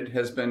submitted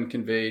has been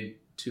conveyed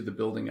to the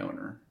building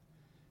owner,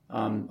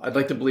 I'd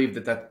like to believe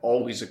that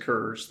always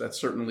occurs. That's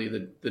certainly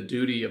the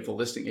duty of the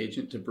listing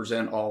agent to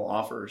present all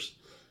offers.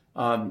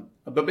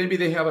 But maybe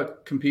they have a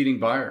competing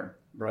buyer,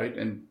 right?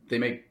 And they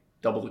make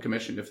double the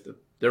commission if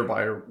their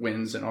buyer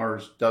wins and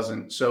ours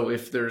doesn't. So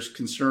if there's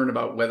concern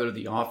about whether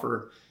the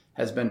offer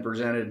has been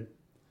presented,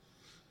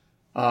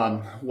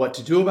 what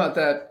to do about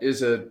that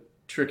is a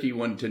tricky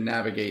one to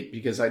navigate,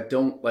 because I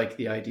don't like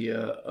the idea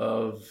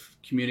of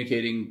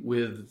communicating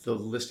with the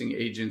listing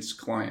agent's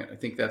client. I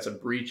think that's a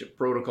breach of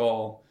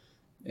protocol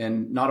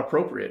and not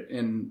appropriate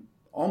in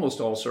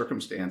almost all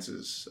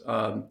circumstances.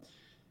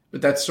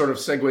 But that sort of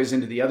segues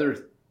into the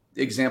other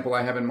example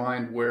I have in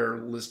mind where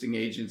listing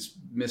agents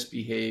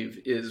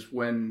misbehave is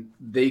when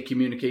they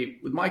communicate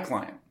with my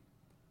client,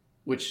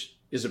 which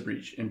is a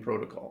breach in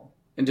protocol.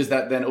 And does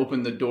that then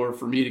open the door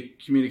for me to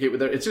communicate with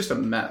them? It's just a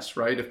mess,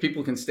 right? If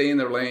people can stay in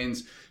their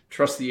lanes,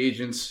 trust the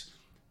agents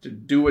to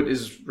do what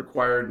is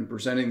required in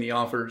presenting the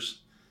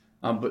offers.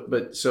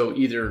 But so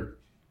either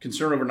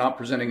concern over not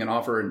presenting an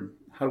offer, and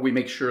how do we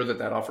make sure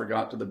that offer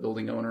got to the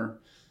building owner,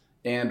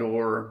 and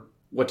or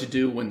what to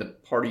do when the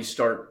parties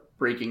start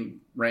breaking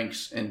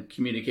ranks and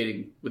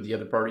communicating with the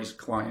other party's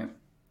client.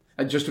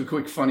 Just a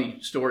quick funny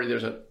story.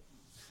 There's a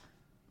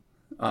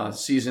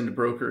seasoned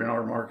broker in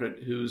our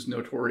market who's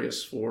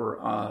notorious for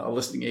a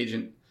listing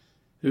agent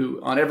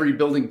who on every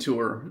building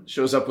tour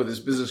shows up with his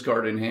business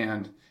card in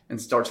hand and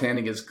starts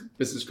handing his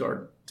business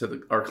card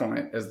to our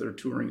client as they're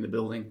touring the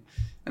building.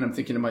 And I'm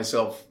thinking to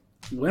myself,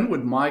 when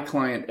would my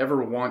client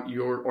ever want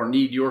your or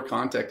need your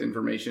contact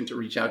information to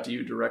reach out to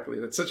you directly?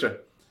 That's such a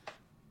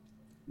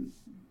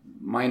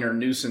minor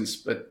nuisance,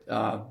 but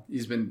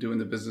he's been doing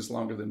the business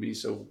longer than me,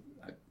 so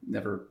I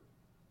never.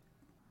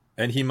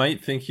 And he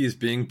might think he's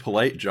being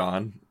polite,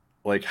 John.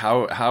 Like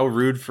how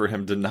rude for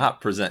him to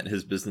not present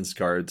his business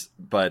cards.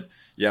 But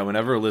yeah,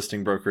 whenever a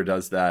listing broker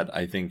does that,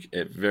 I think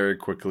it very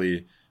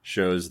quickly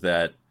shows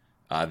that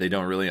they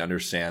don't really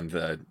understand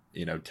the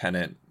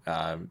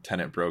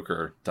tenant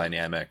broker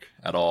dynamic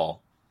at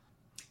all.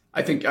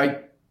 I think I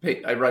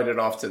write it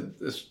off to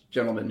this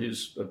gentleman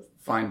who's a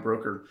fine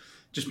broker,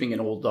 just being an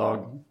old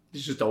dog.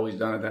 He's just always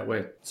done it that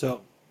way.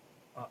 So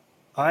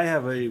I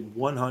have a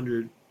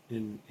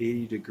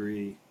 180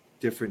 degree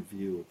different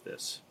view of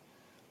this.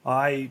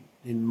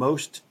 In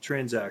most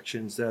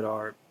transactions that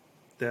are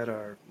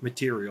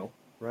material,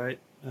 right?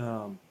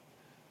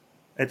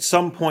 At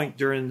some point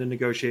during the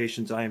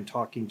negotiations, I am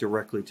talking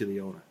directly to the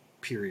owner,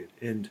 period.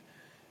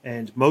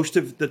 And most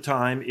of the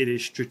time, it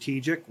is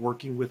strategic,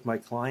 working with my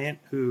client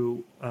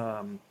who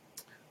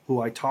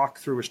I talk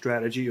through a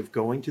strategy of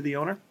going to the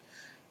owner.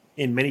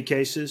 In many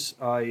cases,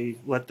 I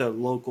let the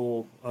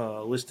local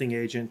listing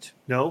agent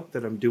know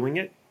that I'm doing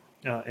it.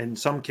 In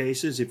some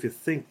cases, if you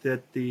think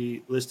that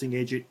the listing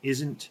agent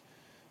isn't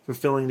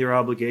fulfilling their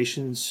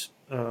obligations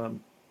to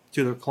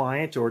their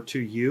client or to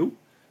you,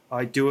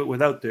 I do it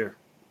without their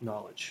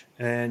knowledge.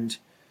 And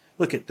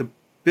look, at the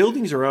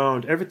buildings are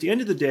owned. At the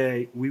end of the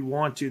day, we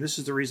want to. This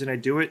is the reason I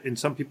do it, and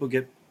some people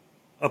get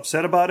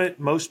upset about it.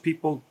 Most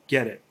people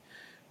get it.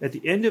 At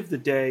the end of the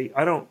day,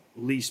 I don't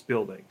lease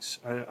buildings.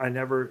 I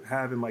never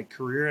have in my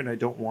career, and I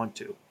don't want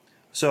to.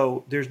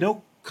 So there's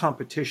no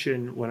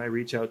competition when I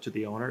reach out to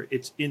the owner.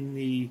 It's in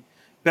the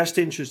best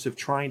interest of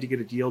trying to get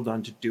a deal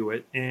done to do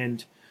it.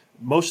 And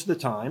most of the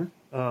time,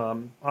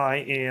 I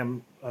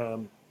am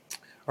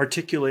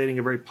articulating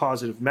a very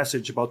positive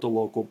message about the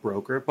local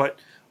broker, but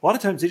a lot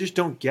of times they just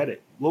don't get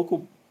it.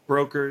 Local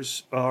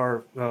brokers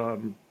are,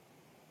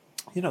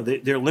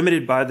 they're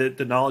limited by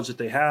the knowledge that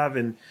they have.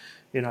 And,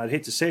 I'd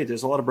hate to say it,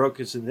 there's a lot of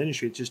brokers in the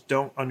industry that just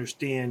don't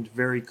understand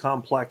very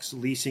complex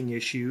leasing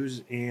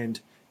issues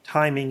and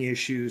timing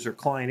issues or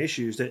client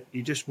issues that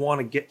you just want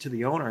to get to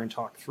the owner and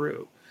talk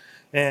through.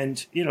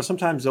 And,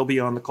 sometimes they'll be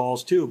on the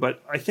calls too.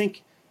 But I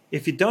think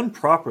if you're done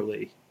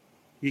properly,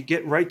 you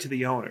get right to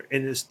the owner.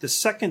 And the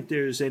second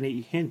there's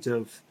any hint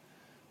of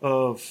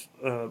a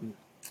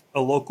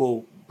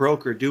local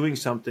broker doing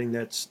something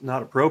that's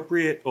not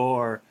appropriate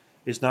or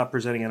is not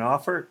presenting an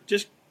offer,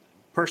 just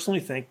personally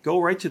think, go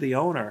right to the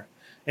owner.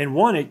 And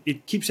one,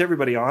 it keeps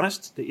everybody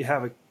honest that you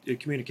have a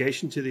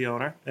communication to the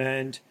owner.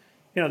 And,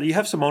 you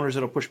have some owners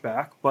that'll push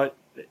back, but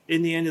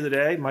in the end of the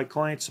day, my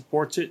client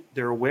supports it.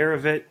 They're aware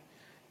of it.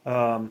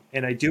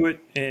 And I do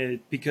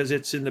it because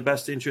it's in the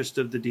best interest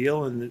of the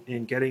deal and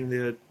in getting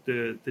the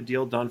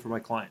deal done for my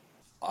client.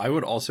 I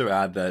would also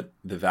add that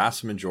the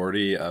vast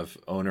majority of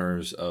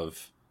owners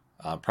of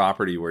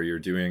property where you're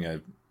doing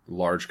a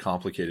large,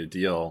 complicated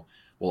deal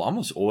will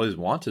almost always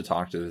want to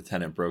talk to the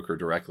tenant broker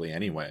directly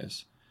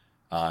anyways.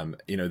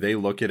 They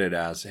look at it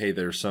as, hey,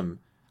 there's some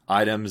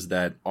items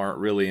that aren't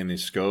really in the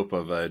scope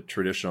of a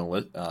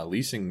traditional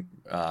leasing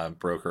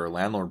broker or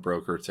landlord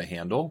broker to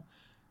handle.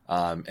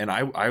 And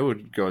I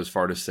would go as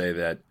far to say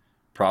that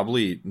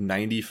probably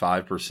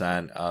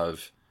 95%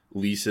 of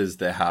leases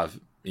that have,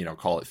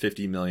 call it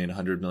 $50 million,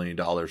 $100 million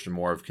or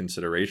more of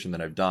consideration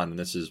that I've done, and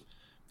this is,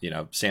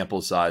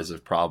 sample size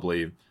of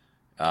probably,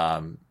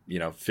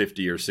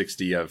 50 or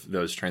 60 of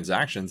those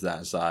transactions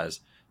that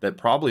size, that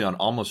probably on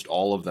almost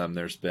all of them,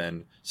 there's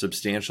been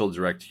substantial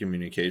direct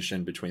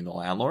communication between the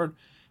landlord.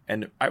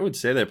 And I would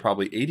say that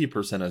probably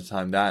 80% of the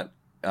time that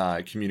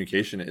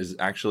communication is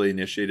actually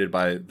initiated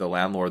by the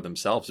landlord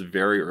themselves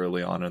very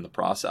early on in the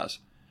process.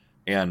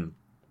 And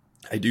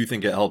I do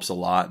think it helps a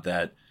lot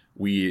that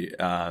we,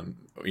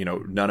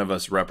 none of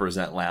us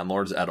represent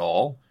landlords at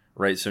all,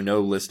 right? So no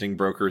listing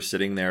broker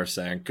sitting there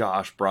saying,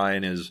 gosh,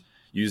 Brian is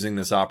using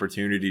this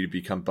opportunity to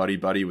become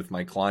buddy-buddy with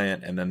my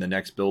client. And then the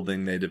next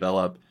building they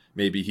develop,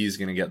 maybe he's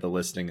going to get the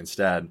listing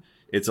instead.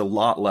 It's a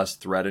lot less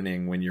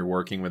threatening when you're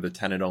working with a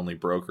tenant-only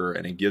broker,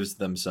 and it gives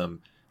them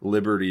some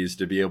liberties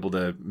to be able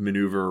to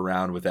maneuver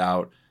around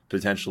without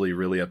potentially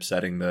really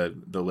upsetting the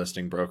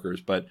listing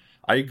brokers. But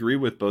I agree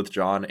with both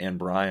John and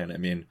Brian. I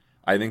mean,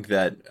 I think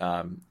that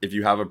if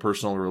you have a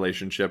personal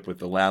relationship with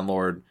the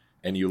landlord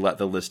and you let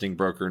the listing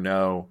broker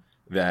know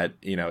that,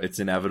 it's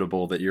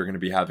inevitable that you're going to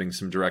be having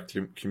some direct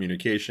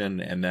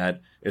communication and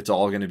that it's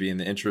all going to be in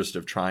the interest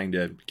of trying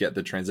to get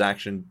the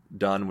transaction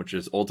done, which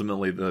is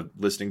ultimately the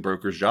listing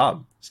broker's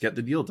job, is get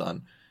the deal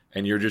done.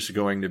 And you're just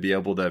going to be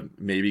able to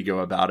maybe go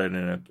about it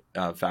in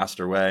a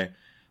faster way.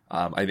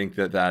 I think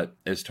that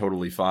is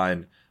totally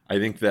fine. I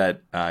think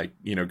that,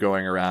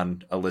 going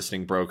around a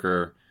listing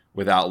broker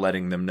without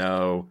letting them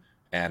know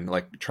and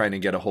like trying to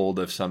get a hold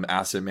of some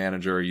asset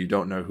manager, you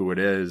don't know who it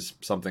is,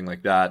 something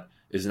like that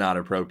is not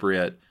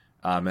appropriate.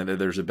 and that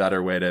there's a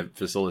better way to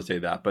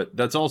facilitate that. But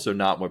that's also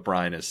not what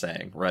Brian is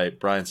saying, right?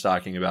 Brian's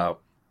talking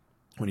about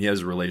when he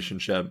has a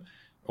relationship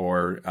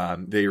or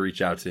they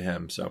reach out to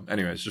him. So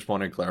anyways, just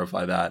wanted to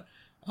clarify that.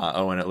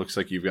 Owen, it looks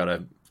like you've got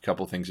a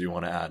couple things you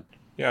want to add.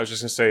 Yeah, I was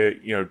just going to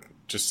say,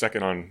 just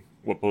second on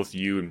what both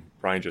you and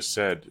Brian just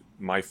said,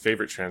 my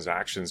favorite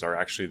transactions are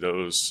actually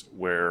those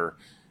where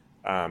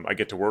I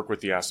get to work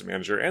with the asset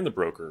manager and the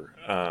broker.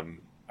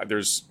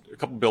 There's a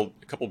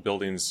couple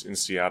buildings in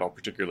Seattle,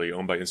 particularly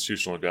owned by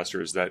institutional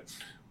investors, that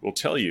will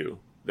tell you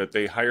that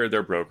they hire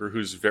their broker,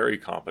 who's very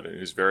competent,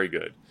 who's very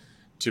good,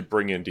 to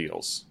bring in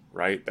deals,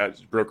 right?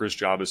 That broker's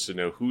job is to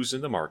know who's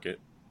in the market,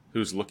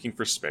 who's looking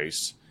for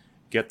space,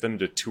 get them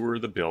to tour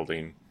the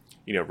building,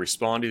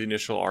 respond to the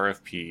initial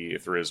RFP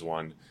if there is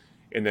one.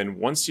 And then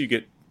once you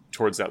get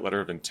towards that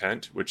letter of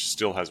intent, which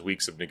still has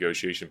weeks of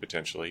negotiation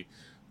potentially,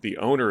 the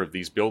owner of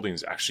these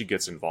buildings actually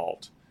gets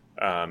involved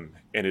and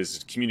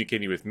is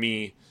communicating with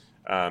me,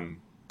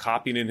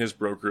 copying in his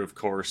broker, of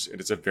course. And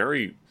it's a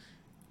very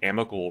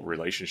amicable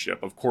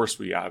relationship. Of course,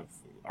 we have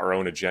our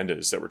own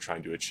agendas that we're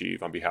trying to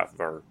achieve on behalf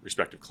of our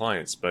respective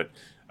clients. But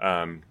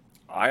I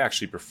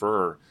actually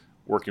prefer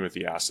working with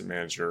the asset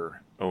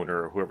manager,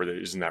 owner, or whoever that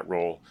is in that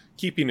role,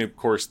 keeping, of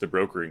course, the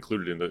broker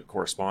included in the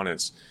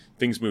correspondence.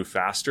 Things move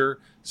faster.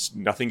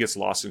 Nothing gets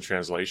lost in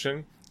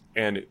translation.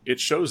 And it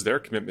shows their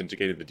commitment to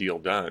getting the deal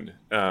done.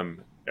 I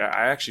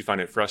actually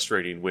find it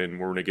frustrating when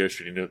we're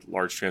negotiating a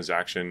large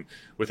transaction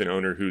with an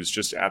owner who's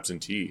just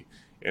absentee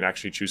and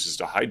actually chooses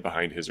to hide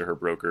behind his or her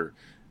broker.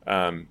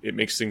 It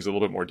makes things a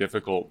little bit more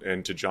difficult.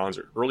 And to John's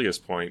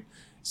earliest point,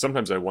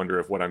 sometimes I wonder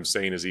if what I'm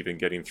saying is even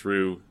getting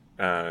through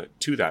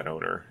to that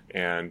owner.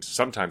 And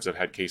sometimes I've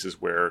had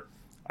cases where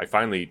I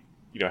finally,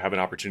 have an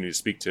opportunity to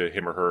speak to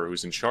him or her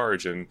who's in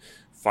charge and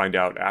find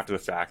out after the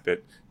fact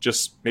that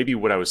just maybe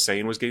what I was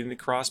saying was getting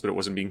across, but it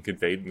wasn't being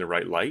conveyed in the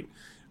right light.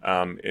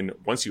 And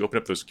once you open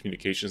up those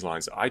communications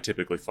lines, I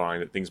typically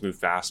find that things move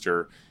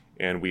faster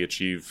and we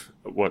achieve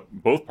what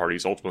both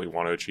parties ultimately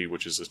want to achieve,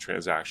 which is this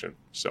transaction.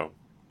 So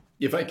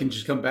if I can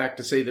just come back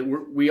to say that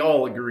we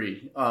all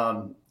agree.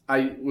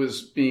 I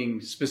was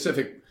being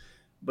specific,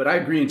 but I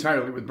agree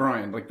entirely with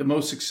Brian. Like, the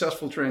most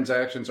successful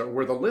transactions are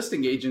where the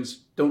listing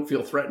agents don't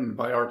feel threatened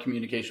by our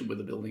communication with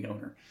the building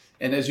owner.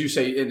 And as you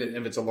say,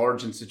 if it's a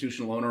large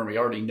institutional owner and we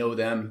already know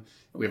them,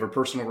 and we have a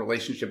personal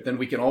relationship, then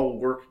we can all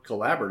work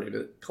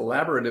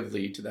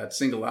collaboratively to that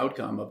single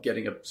outcome of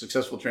getting a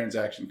successful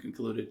transaction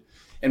concluded.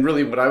 And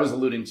really what I was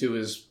alluding to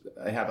is,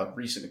 I have a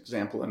recent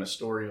example and a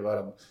story about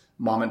a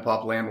mom and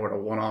pop landlord, a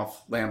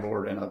one-off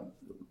landlord, and a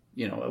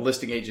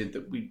listing agent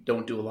that we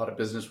don't do a lot of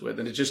business with.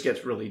 And it just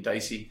gets really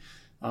dicey.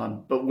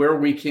 But where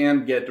we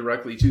can get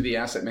directly to the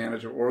asset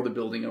manager or the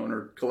building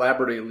owner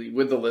collaboratively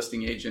with the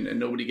listing agent and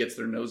nobody gets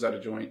their nose out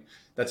of joint,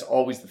 that's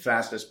always the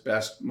fastest,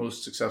 best,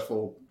 most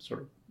successful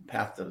sort of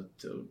path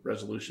to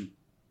resolution.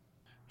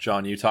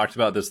 John, you talked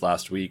about this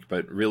last week,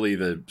 but really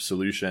the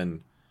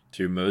solution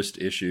to most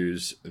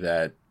issues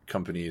that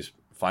companies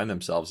find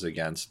themselves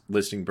against,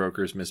 listing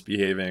brokers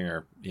misbehaving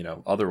or,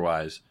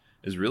 otherwise,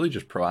 is really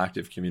just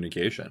proactive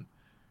communication,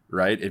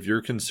 right? If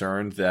you're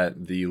concerned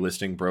that the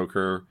listing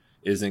broker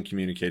isn't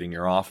communicating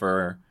your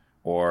offer,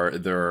 or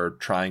they're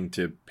trying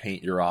to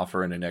paint your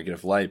offer in a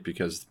negative light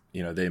because,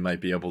 they might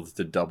be able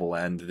to double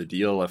end the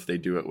deal if they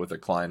do it with a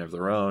client of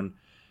their own,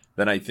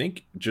 then I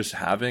think just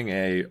having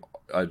a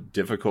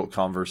difficult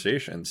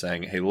conversation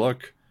saying, hey,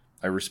 look,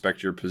 I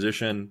respect your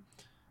position.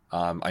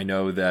 I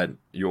know that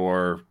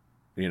you're,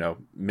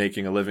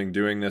 making a living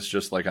doing this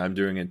just like I'm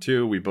doing it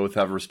too. We both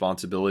have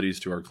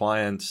responsibilities to our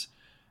clients,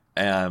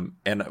 and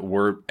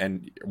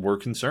we're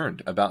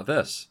concerned about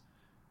this.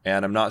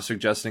 And I'm not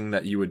suggesting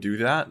that you would do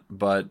that,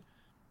 but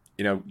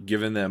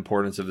given the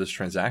importance of this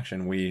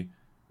transaction,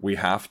 we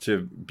have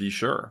to be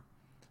sure.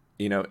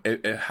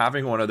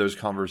 Having one of those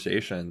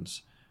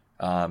conversations,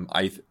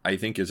 I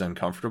think is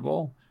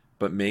uncomfortable,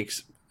 but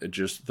makes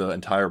just the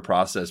entire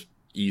process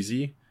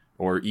easy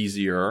or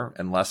easier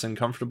and less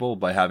uncomfortable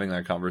by having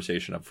that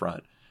conversation up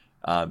front.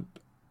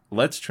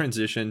 Let's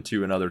transition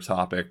to another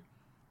topic.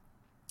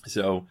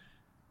 So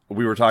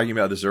we were talking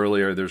about this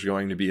earlier. There's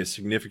going to be a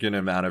significant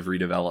amount of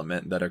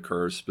redevelopment that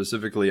occurs,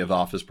 specifically of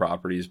office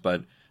properties,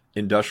 but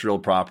industrial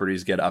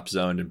properties get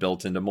upzoned and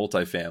built into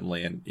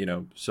multifamily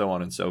and, so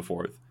on and so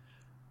forth.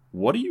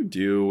 What do you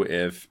do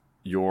if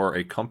you're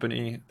a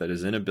company that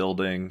is in a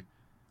building,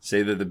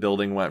 say that the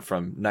building went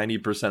from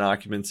 90%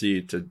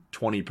 occupancy to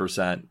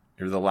 20%,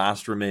 you're the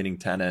last remaining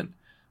tenant,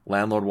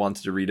 landlord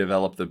wants to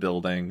redevelop the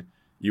building,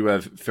 you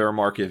have fair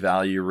market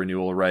value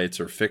renewal rights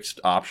or fixed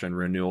option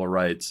renewal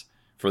rights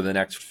for the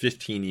next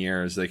 15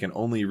 years. They can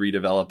only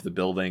redevelop the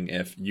building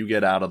if you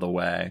get out of the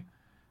way.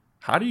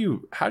 How do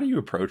you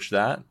approach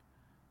that?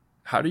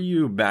 How do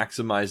you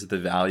maximize the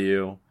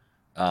value,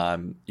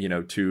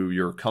 to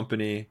your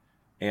company?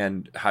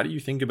 And how do you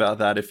think about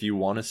that if you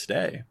want to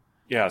stay?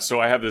 Yeah, so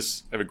I have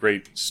a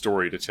great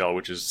story to tell,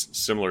 which is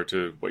similar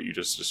to what you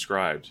just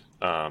described.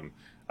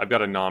 I've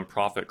got a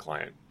nonprofit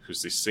client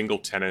who's the single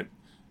tenant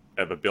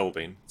of a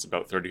building. It's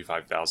about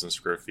 35,000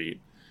 square feet.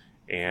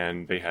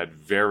 and they had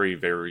very,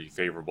 very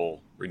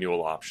favorable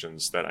renewal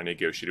options that I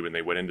negotiated when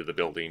they went into the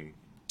building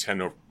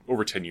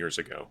over 10 years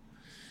ago.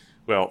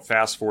 Well,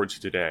 fast forward to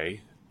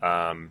today,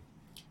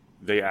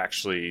 they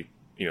actually,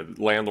 the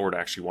landlord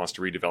actually wants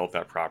to redevelop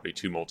that property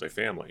to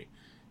multifamily.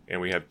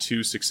 And we have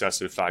 2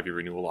 successive 5-year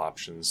renewal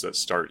options that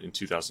start in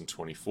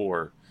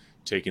 2024,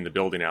 taking the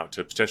building out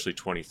to potentially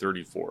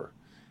 2034.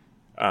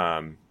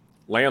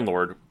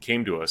 Landlord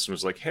came to us and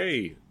was like,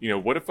 hey,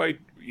 what if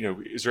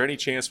is there any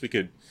chance we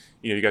could,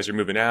 you guys are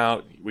moving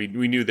out. We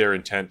knew their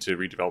intent to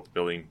redevelop the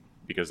building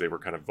because they were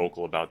kind of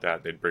vocal about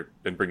that. They'd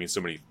been bringing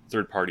so many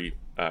third-party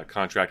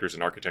contractors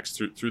and architects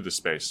through the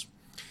space.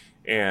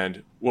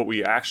 And what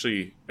we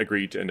actually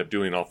agreed to end up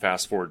doing, I'll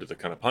fast forward to the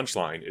kind of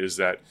punchline, is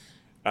that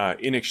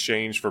in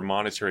exchange for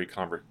monetary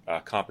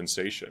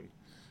compensation,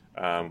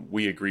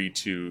 we agreed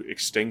to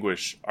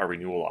extinguish our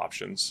renewal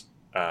options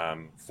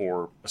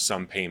for a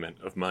sum payment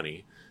of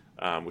money,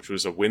 which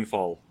was a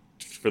windfall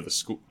for the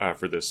school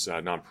for this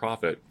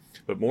nonprofit.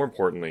 But more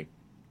importantly,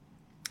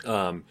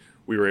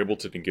 we were able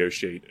to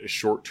negotiate a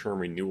short-term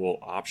renewal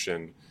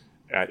option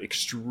at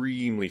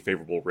extremely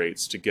favorable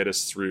rates to get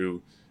us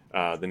through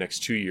the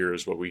next 2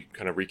 years, what we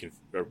kind of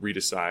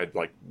redecide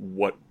like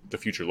what the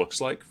future looks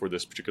like for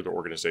this particular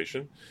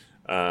organization.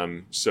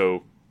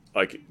 So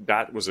like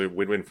that was a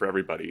win-win for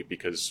everybody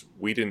because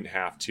we didn't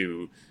have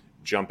to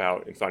jump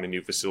out and find a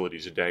new facility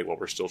today while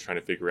we're still trying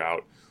to figure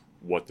out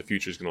what the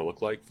future is going to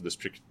look like for this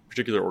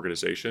particular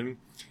organization.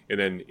 And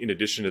then in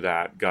addition to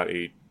that, got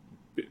a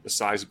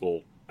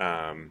sizable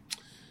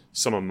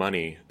sum of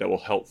money that will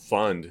help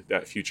fund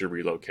that future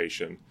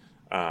relocation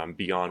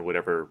beyond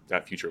whatever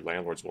that future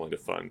landlord's willing to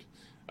fund.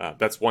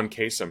 That's one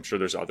case. I'm sure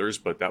there's others,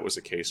 but that was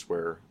a case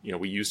where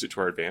we used it to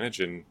our advantage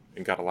and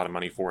got a lot of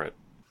money for it.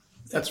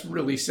 That's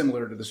really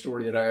similar to the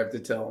story that I have to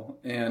tell.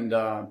 And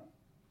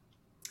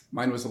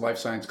mine was a life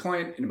science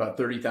client in about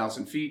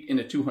 30,000 feet in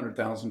a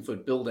 200,000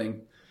 foot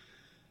building,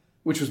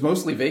 which was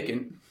mostly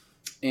vacant.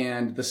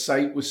 And the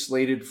site was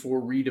slated for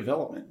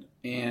redevelopment.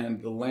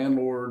 And the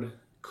landlord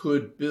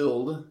could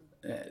build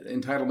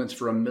entitlements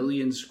for 1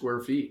 million square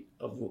feet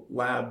of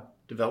lab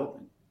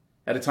development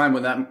at a time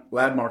when that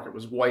lab market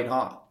was white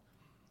hot.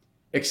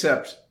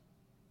 Except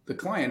the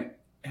client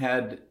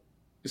had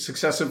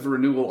successive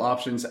renewal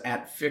options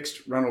at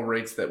fixed rental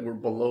rates that were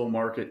below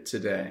market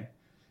today,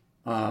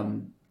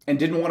 and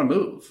didn't want to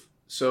move.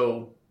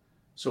 So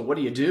what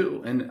do you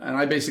do? And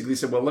I basically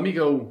said, well, let me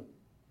go.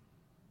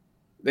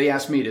 They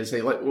asked me to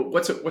say,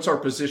 what's our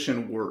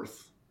position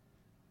worth?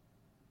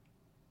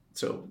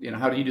 So,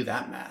 how do you do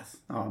that math?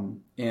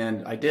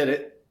 And I did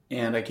it,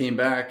 and I came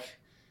back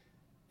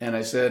and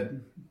I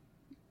said,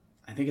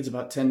 I think it's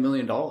about $10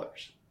 million.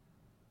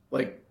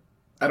 Like,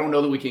 I don't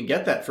know that we can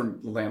get that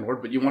from the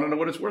landlord, but you want to know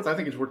what it's worth? I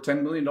think it's worth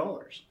 $10 million.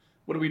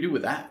 What do we do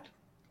with that?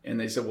 And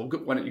they said, well,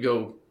 why don't you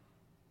go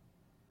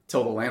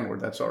tell the landlord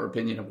that's our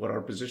opinion of what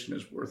our position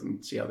is worth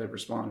and see how they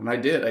respond. And I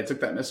did. I took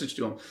that message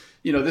to them.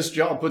 This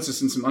job puts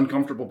us in some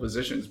uncomfortable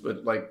positions,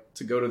 but like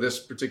to go to this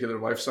particular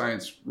life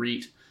science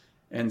REIT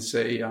and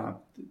say,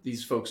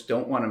 these folks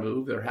don't want to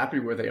move. They're happy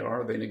where they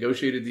are. They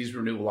negotiated these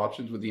renewal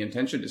options with the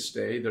intention to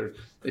stay.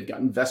 They've got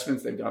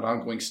investments. They've got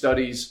ongoing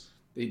studies.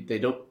 They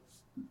don't,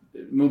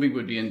 moving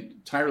would be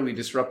entirely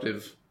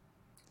disruptive,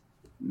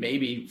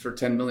 maybe for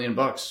 $10 million,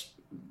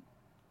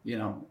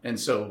 and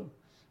so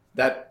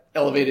that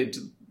elevated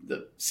to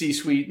the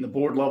C-suite and the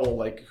board level,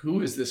 like,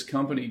 who is this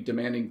company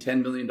demanding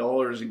 $10 million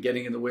and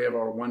getting in the way of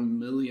our 1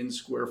 million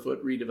square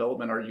foot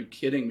redevelopment? Are you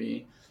kidding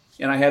me?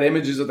 And I had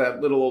images of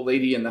that little old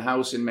lady in the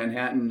house in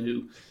Manhattan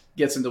who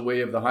gets in the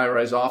way of the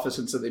high-rise office,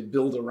 and so they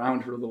build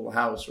around her little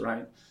house,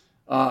 right?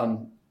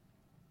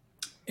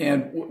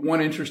 And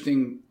one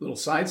interesting little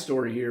side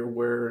story here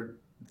where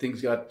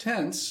things got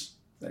tense,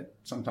 that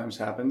sometimes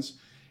happens,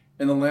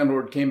 and the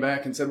landlord came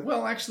back and said,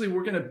 well, actually,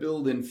 we're going to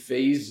build in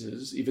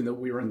phases, even though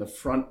we were in the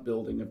front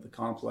building of the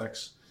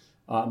complex.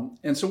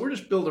 And so we're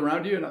just build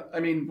around you. And I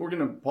mean, we're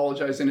going to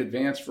apologize in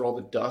advance for all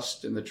the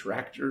dust and the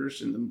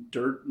tractors and the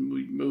dirt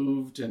we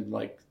moved, and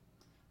like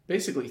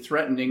basically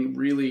threatening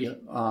really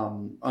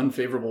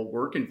unfavorable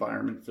work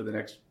environment for the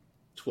next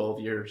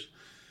 12 years.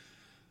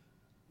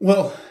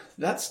 Well,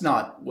 that's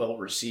not well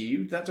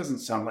received. That doesn't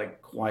sound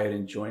like quiet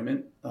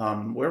enjoyment.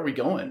 Where are we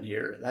going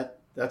here?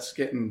 That's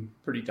getting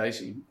pretty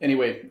dicey.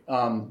 Anyway,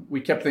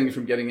 we kept things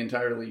from getting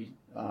entirely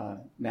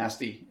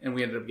nasty, and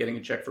we ended up getting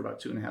a check for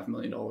about $2.5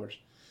 million,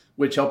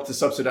 which helped to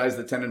subsidize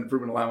the tenant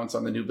improvement allowance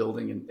on the new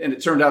building. And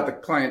it turned out the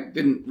client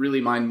didn't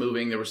really mind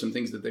moving. There were some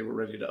things that they were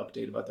ready to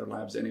update about their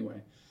labs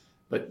anyway.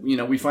 But,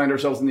 we find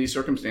ourselves in these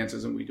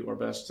circumstances, and we do our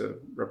best to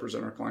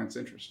represent our client's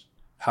interest.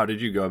 How did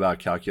you go about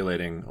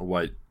calculating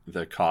what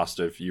the cost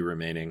of you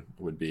remaining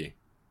would be?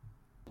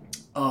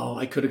 Oh,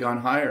 I could have gone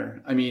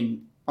higher. I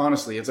mean,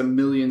 honestly, it's 1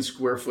 million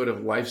square foot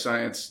of life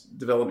science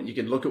development. You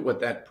can look at what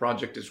that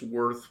project is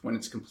worth when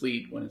it's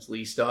complete, when it's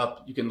leased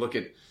up. You can look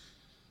at...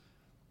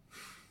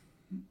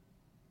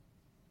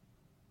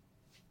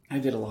 I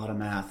did a lot of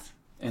math.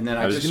 And then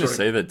I was just going to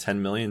say that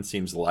 10 million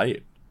seems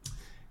light.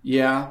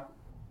 Yeah,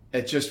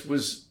 it just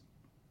was...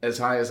 as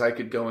high as I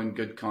could go in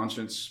good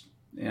conscience.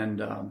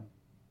 And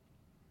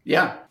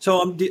yeah.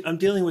 So I'm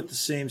dealing with the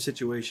same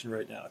situation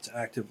right now. It's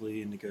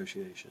actively in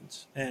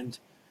negotiations, and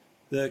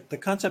the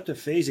concept of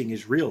phasing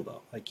is real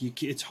though. Like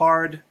it's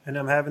hard, and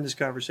I'm having this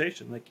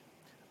conversation. Like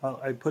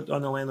I put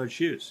on the landlord's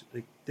shoes.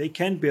 Like, they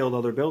can build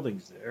other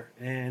buildings there,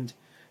 and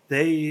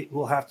they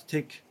will have to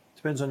take.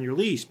 Depends on your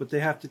lease, but they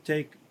have to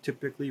take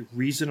typically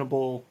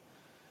reasonable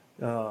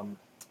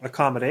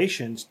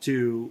accommodations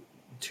to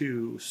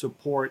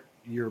support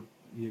your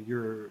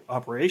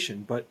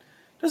operation. But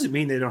doesn't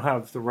mean they don't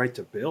have the right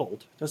to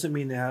build. Doesn't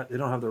mean that they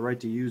don't have the right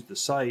to use the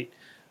site.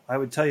 I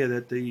would tell you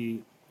that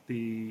the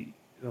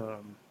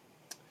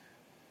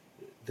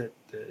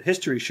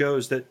history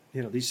shows that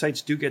these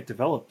sites do get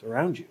developed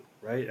around you,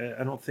 right?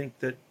 I don't think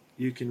that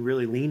you can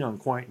really lean on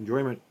quiet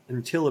enjoyment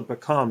until it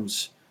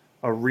becomes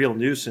a real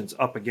nuisance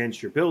up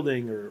against your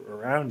building or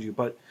around you.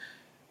 But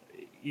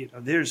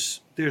there's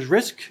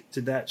risk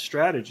to that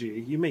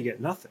strategy. You may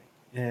get nothing,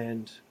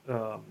 and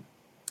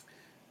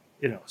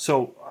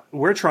so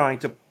we're trying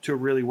to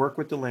really work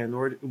with the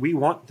landlord. We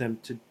want them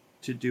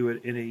to do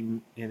it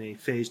in a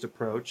phased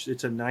approach.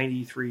 It's a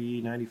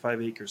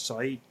 95 acre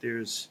site.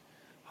 There's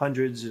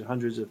hundreds and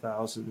hundreds of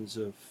thousands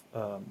of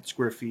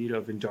square feet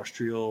of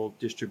industrial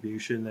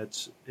distribution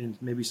that's in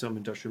maybe some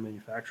industrial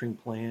manufacturing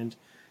planned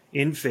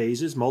in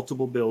phases,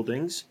 multiple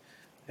buildings.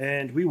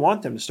 And we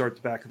want them to start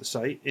the back of the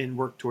site and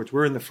work towards,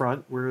 we're in the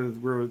front,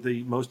 we're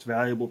the most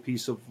valuable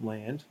piece of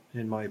land,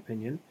 in my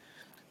opinion.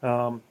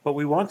 But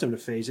we want them to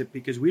phase it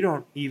because we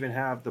don't even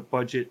have the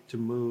budget to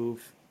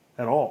move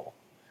at all,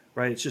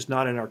 right? It's just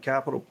not in our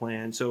capital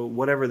plan. So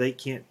whatever they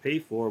can't pay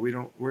for, we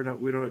don't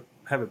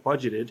have it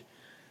budgeted.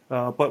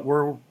 But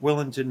we're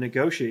willing to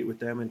negotiate with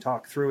them and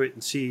talk through it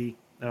and see.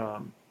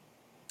 And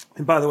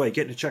by the way,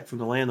 getting a check from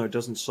the landlord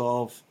doesn't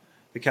solve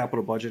the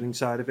capital budgeting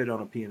side of it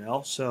on a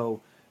P&L.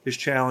 So there's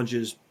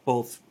challenges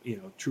both,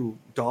 true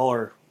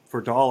dollar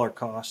for dollar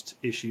cost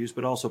issues,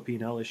 but also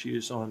P&L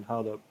issues on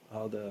how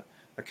the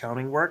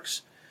accounting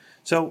works.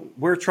 So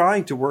we're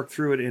trying to work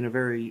through it in a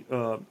very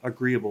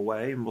agreeable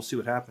way, and we'll see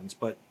what happens.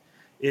 But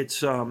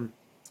it's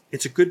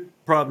a good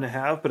problem to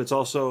have, but it's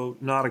also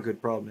not a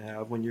good problem to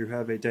have when you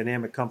have a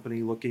dynamic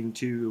company looking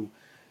to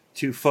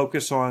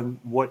focus on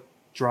what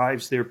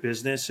drives their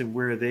business and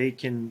where they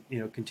can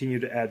continue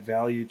to add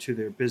value to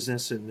their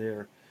business and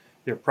their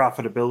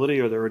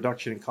profitability or their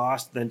reduction in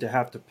cost, than to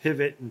have to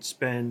pivot and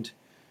spend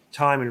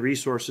time and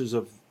resources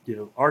of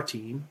our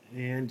team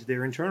and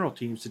their internal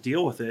teams to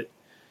deal with it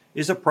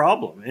is a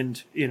problem.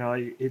 And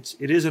it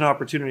is an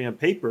opportunity on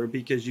paper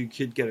because you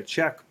could get a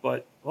check,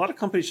 but a lot of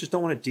companies just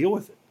don't want to deal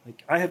with it.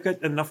 Like, I have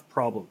got enough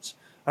problems.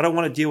 I don't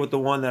want to deal with the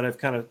one that I've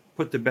kind of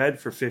put to bed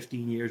for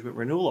 15 years with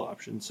renewal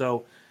options.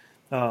 So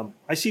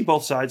I see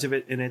both sides of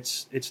it, and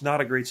it's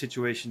not a great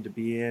situation to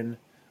be in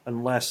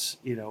unless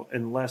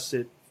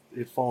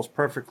it falls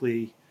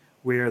perfectly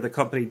where the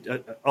company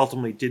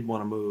ultimately did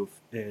want to move,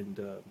 and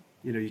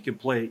you can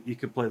play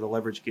the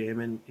leverage game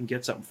and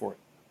get something for it.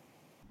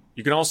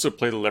 You can also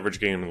play the leverage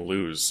game and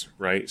lose,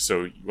 right?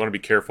 So you want to be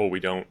careful we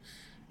don't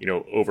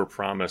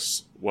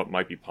overpromise what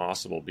might be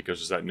possible, because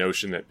there's that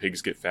notion that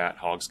pigs get fat,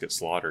 hogs get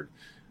slaughtered.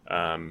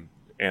 And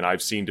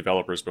I've seen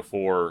developers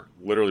before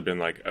literally been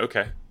like,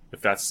 okay, if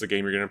that's the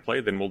game you're going to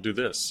play, then we'll do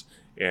this.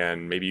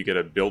 And maybe you get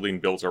a building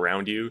built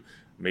around you.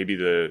 Maybe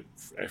the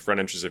front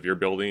entrance of your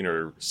building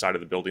or side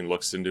of the building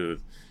looks into,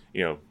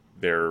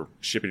 their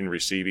shipping and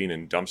receiving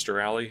and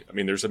dumpster alley. I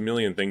mean, there's a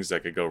million things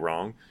that could go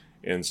wrong.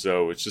 And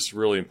so it's just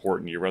really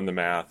important. You run the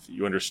math,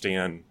 you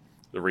understand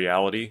the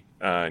reality,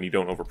 and you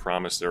don't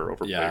overpromise or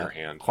overplay your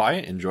hand.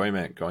 Quiet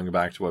enjoyment, going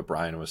back to what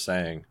Brian was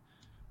saying,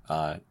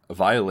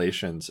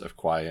 violations of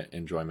quiet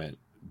enjoyment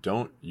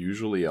don't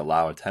usually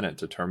allow a tenant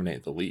to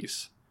terminate the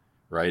lease,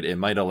 right? It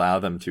might allow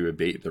them to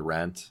abate the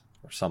rent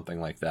or something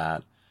like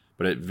that,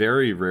 but it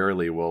very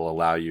rarely will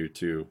allow you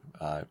to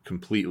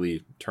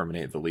completely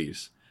terminate the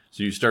lease.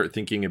 So you start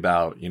thinking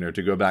about,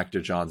 to go back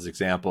to John's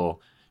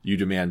example, you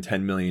demand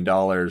 $10 million,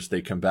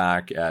 they come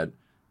back at,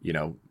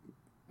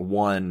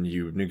 1,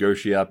 you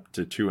negotiate up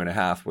to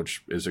 2.5,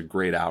 which is a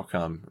great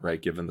outcome, right,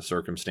 given the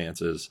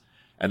circumstances.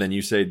 And then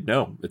you say,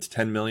 no, it's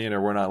 10 million or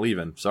we're not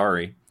leaving,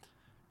 sorry.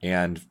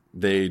 And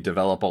they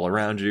develop all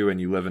around you and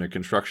you live in a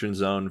construction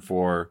zone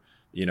for,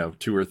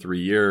 2 or 3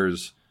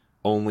 years,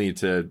 only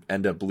to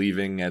end up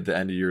leaving at the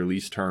end of your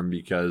lease term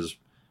because,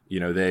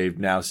 they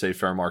now say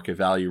fair market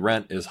value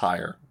rent is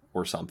higher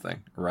or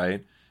something,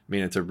 right? I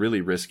mean, it's a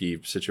really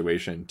risky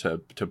situation to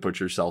put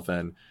yourself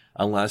in,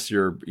 unless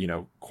your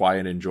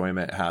quiet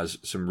enjoyment has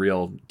some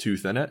real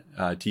teeth in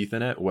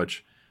it,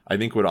 which I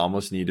think would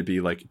almost need to be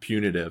like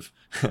punitive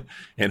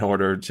in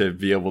order to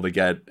be able to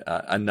get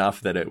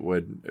enough that it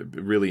would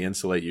really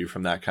insulate you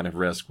from that kind of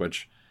risk,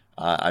 which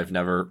I've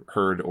never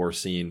heard or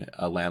seen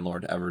a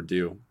landlord ever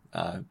do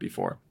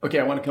before. Okay,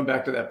 I want to come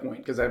back to that point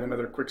because I have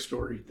another quick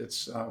story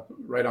that's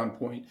right on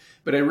point.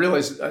 But I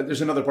realize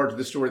there's another part to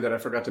the story that I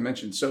forgot to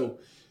mention. So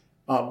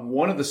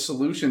One of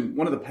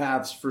the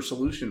paths for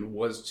solution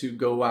was to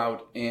go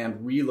out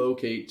and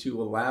relocate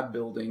to a lab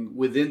building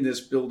within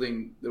this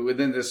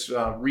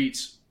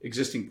REIT's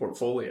existing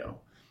portfolio.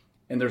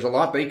 And there's a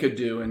lot they could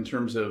do in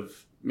terms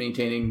of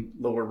maintaining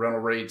lower rental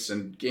rates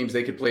and games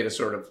they could play to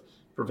sort of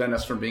prevent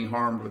us from being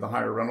harmed with a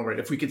higher rental rate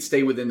if we could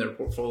stay within their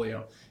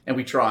portfolio. And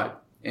we tried.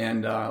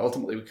 And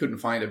ultimately, we couldn't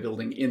find a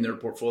building in their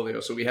portfolio.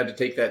 So we had to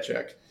take that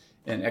check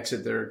and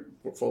exit their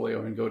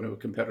portfolio and go to a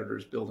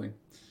competitor's building.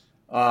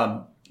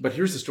 But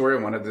here's the story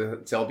I wanted to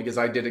tell, because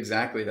I did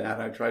exactly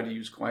that. I tried to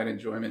use quiet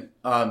enjoyment.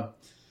 Law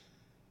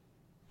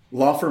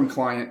firm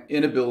client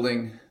in a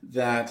building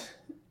that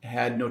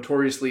had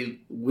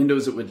notoriously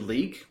windows that would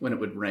leak when it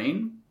would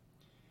rain.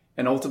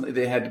 And ultimately,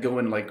 they had to go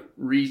and like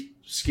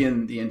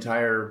reskin the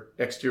entire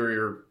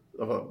exterior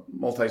of a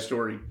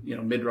multi-story,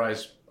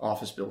 mid-rise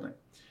office building.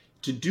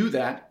 To do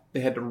that,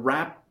 they had to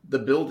wrap the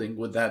building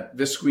with that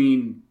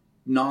visqueen,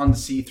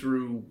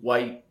 non-see-through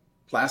white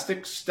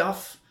plastic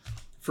stuff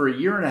for a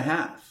year and a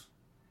half.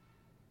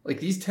 Like,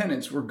 these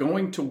tenants were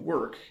going to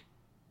work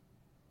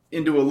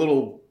into a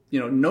little,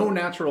 no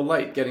natural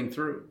light getting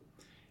through.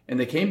 And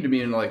they came to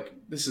me and like,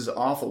 this is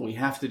awful. We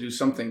have to do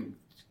something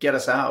to get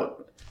us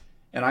out.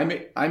 And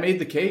I made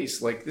the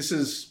case, like, this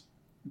is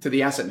to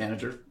the asset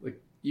manager, like,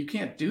 you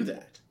can't do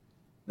that.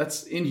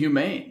 That's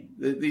inhumane.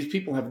 These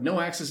people have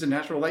no access to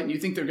natural light, and you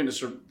think they're going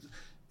to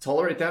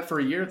tolerate that for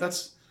a year?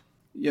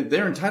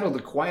 They're entitled to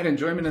quiet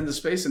enjoyment in the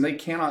space, and they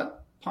cannot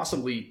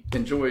possibly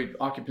enjoy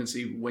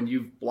occupancy when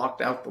you've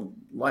blocked out the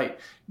light.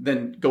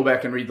 Then go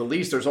back and read the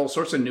lease. There's all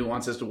sorts of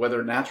nuance as to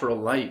whether natural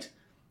light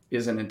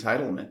is an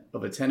entitlement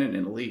of a tenant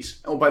in a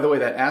lease. Oh, by the way,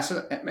 that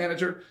asset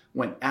manager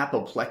went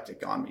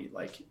apoplectic on me.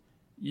 Like,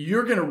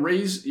 you're going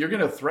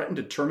to threaten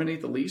to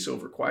terminate the lease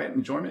over quiet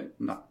enjoyment?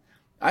 No.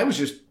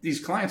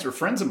 These clients are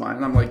friends of mine,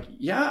 and I'm like,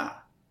 yeah,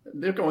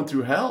 they're going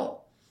through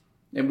hell.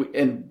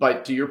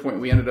 But to your point,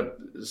 we ended up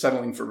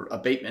settling for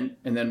abatement,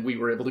 and then we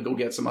were able to go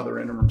get some other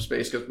interim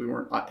space because we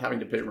weren't having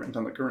to pay rent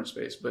on the current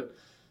space. But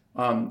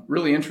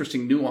really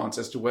interesting nuance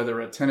as to whether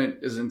a tenant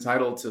is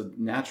entitled to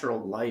natural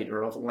light,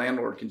 or if a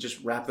landlord can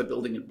just wrap the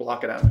building and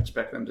block it out and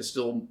expect them to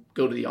still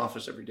go to the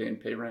office every day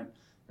and pay rent.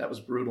 That was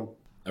brutal.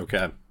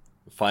 Okay.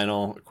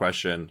 Final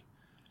question.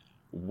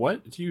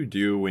 What do you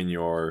do when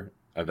you're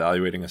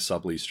evaluating a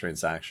sublease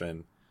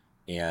transaction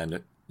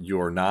and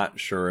you're not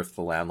sure if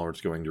the landlord's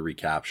going to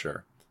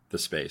recapture the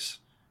space,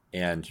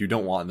 and you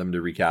don't want them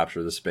to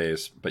recapture the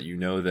space, but you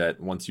know that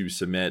once you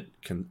submit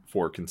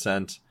for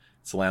consent,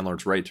 it's the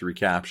landlord's right to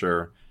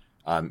recapture.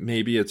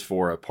 Maybe it's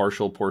for a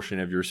partial portion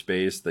of your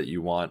space that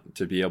you want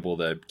to be able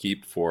to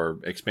keep for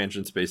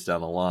expansion space down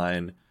the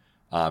line.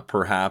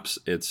 Perhaps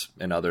it's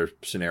another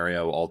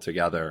scenario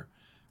altogether.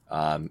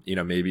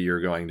 Maybe you're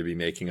going to be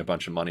making a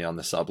bunch of money on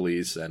the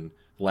sublease, and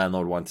the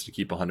landlord wants to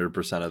keep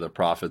 100% of the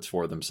profits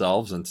for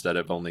themselves instead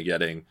of only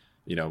getting,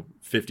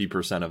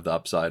 50% of the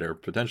upside, or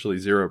potentially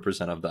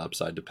 0% of the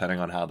upside, depending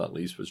on how that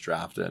lease was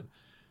drafted.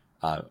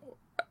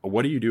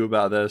 What do you do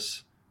about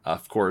this?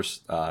 Of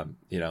course,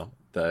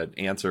 the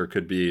answer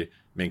could be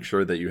make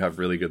sure that you have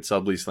really good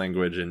sublease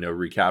language and no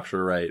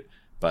recapture right,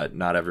 but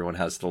not everyone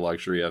has the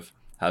luxury of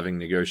having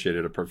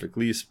negotiated a perfect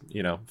lease,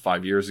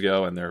 5 years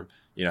ago, and they're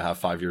have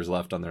 5 years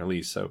left on their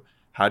lease. So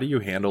how do you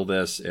handle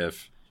this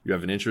if you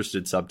have an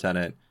interested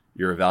subtenant,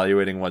 you're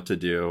evaluating what to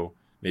do,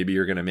 maybe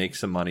you're going to make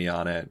some money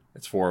on it,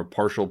 it's for a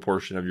partial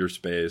portion of your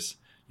space,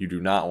 you do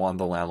not want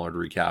the landlord to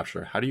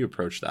recapture? How do you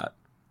approach that?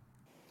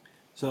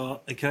 So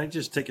can I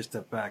just take a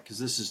step back, because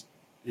this is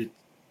it,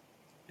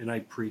 and I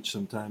preach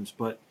sometimes,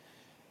 but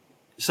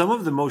some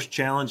of the most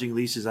challenging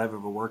leases I've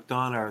ever worked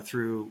on are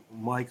through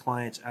my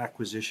clients'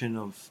 acquisition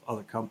of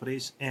other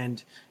companies.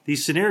 And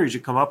these scenarios you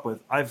come up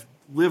with, I've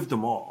lived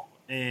them all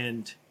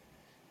and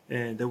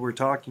that we're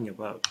talking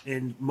about.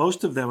 And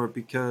most of them are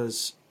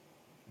because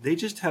they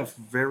just have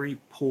very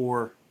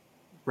poor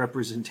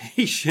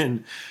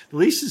representation. The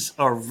leases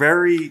are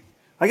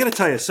I got to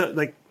tell you, so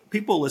like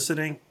people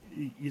listening,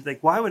 you think,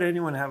 why would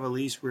anyone have a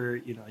lease where,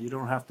 you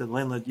don't have to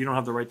landlord, you don't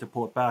have the right to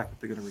pull it back if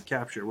they're going to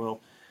recapture?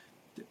 Well,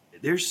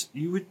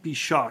 you would be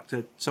shocked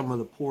at some of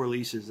the poor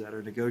leases that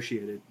are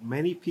negotiated.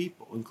 Many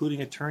people, including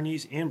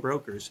attorneys and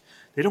brokers,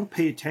 they don't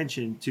pay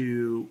attention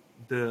to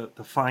the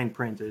fine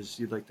print, as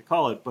you'd like to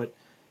call it. But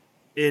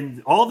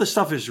all the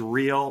stuff is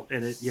real,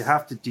 and you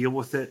have to deal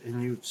with it.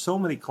 And you have so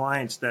many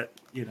clients that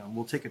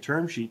will take a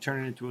term sheet,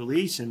 turn it into a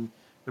lease, and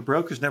the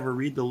brokers never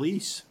read the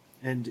lease,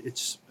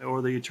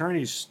 or the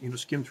attorneys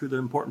skim through the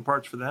important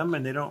parts for them,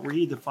 and they don't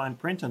read the fine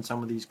print on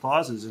some of these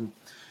clauses, and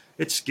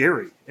it's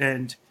scary.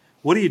 And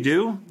what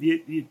do?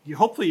 You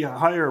hopefully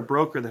hire a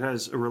broker that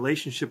has a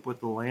relationship with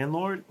the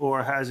landlord,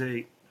 or has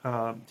the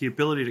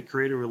ability to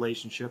create a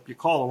relationship. You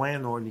call the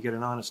landlord and you get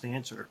an honest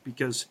answer,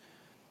 because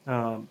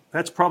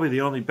that's probably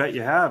the only bet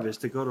you have, is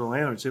to go to the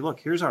landlord and say, look,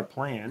 here's our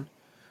plan.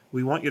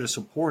 We want you to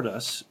support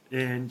us,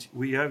 and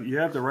you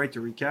have the right to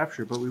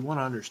recapture, but we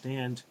want to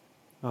understand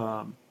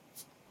your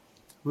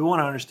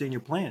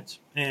plans,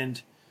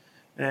 and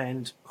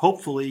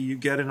hopefully you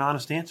get an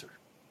honest answer,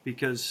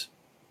 because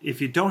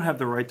if you don't have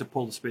the right to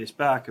pull the space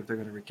back, if they're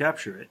going to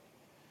recapture it,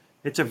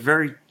 it's a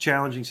very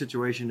challenging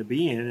situation to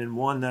be in, and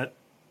one that,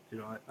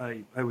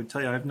 I would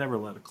tell you, I've never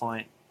let a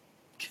client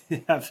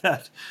have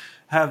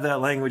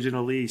that language in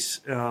a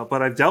lease,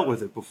 but I've dealt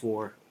with it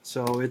before.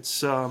 So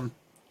it's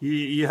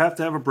you have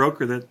to have a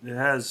broker that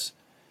has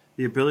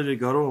the ability to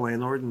go to a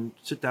landlord and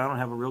sit down and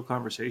have a real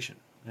conversation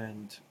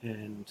and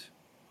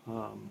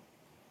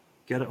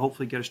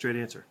hopefully get a straight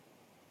answer.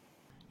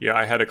 Yeah,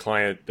 I had a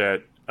client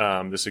that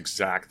this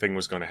exact thing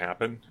was going to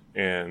happen,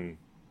 and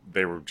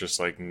they were just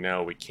like,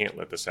 no, we can't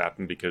let this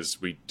happen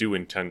because we do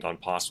intend on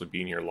possibly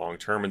being here long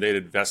term, and they'd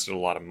invested a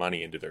lot of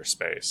money into their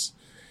space.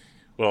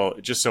 Well,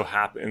 it just so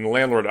happened, and the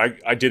landlord,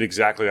 I did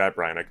exactly that,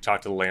 Brian. I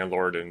talked to the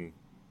landlord, and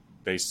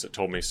they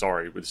told me,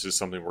 sorry, but this is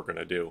something we're going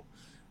to do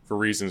for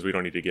reasons we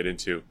don't need to get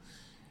into.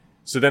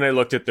 So then I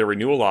looked at the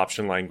renewal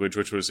option language,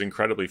 which was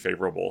incredibly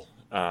favorable,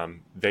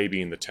 they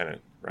being the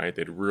tenant, right?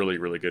 They had really,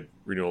 really good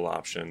renewal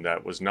option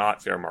that was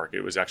not fair market.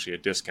 It was actually a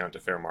discount to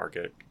fair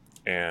market.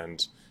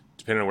 And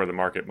depending on where the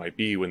market might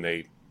be when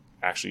they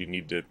actually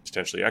need to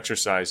potentially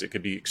exercise, it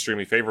could be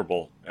extremely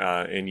favorable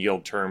in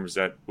yield terms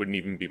that wouldn't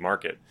even be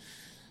market.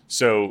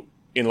 So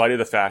in light of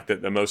the fact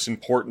that the most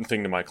important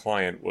thing to my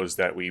client was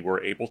that we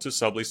were able to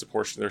sublease a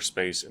portion of their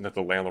space and that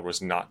the landlord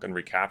was not going to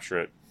recapture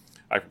it,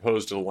 I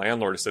proposed to the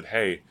landlord and said,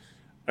 hey,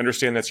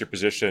 understand that's your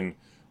position.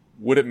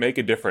 Would it make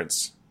a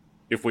difference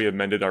if we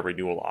amended our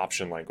renewal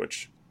option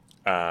language,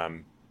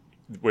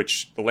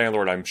 which the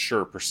landlord, I'm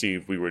sure,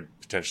 perceived we would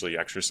potentially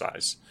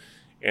exercise?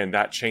 And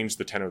that changed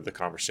the tenor of the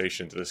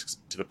conversation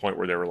to the point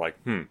where they were like,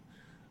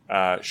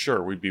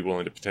 sure, we'd be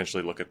willing to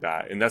potentially look at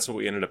that. And that's what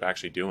we ended up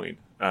actually doing.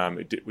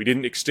 We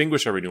didn't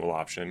extinguish our renewal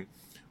option.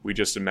 We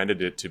just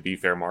amended it to be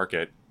fair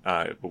market.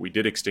 But we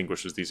did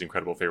extinguish these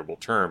incredible favorable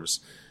terms.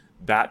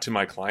 That to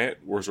my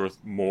client was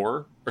worth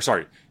more,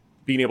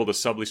 being able to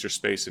sublease your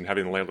space and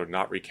having the landlord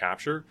not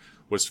recapture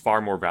was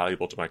far more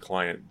valuable to my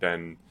client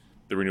than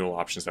the renewal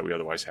options that we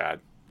otherwise had,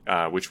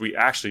 which we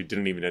actually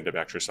didn't even end up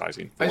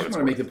exercising. I just want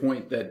to make the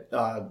point that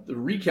the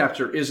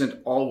recapture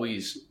isn't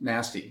always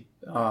nasty.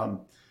 If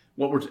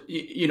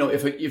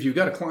you've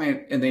got a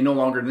client and they no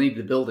longer need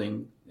the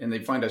building and they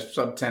find a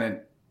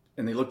subtenant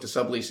and they look to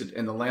sublease it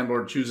and the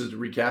landlord chooses to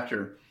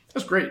recapture,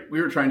 that's great.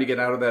 We were trying to get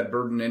out of that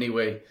burden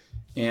anyway.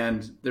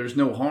 And there's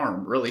no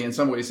harm, really. In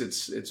some ways,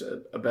 it's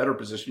a better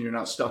position. You're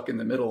not stuck in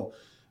the middle.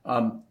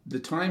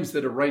 The times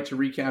that a right to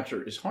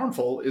recapture is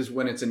harmful is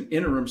when it's an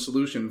interim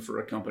solution for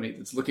a company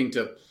that's looking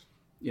to,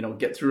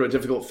 get through a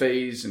difficult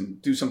phase and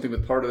do something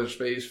with part of their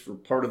space for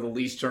part of the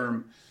lease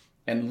term.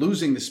 And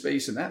losing the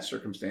space in that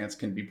circumstance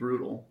can be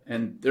brutal.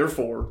 And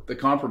therefore, the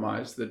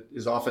compromise that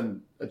is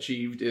often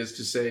achieved is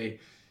to say,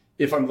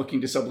 if I'm looking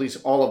to sublease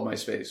all of my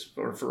space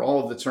or for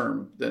all of the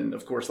term, then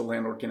of course the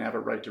landlord can have a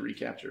right to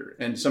recapture.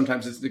 And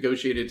sometimes it's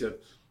negotiated to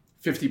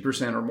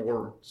 50% or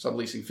more,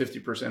 subleasing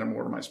 50% or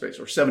more of my space,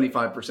 or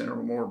 75%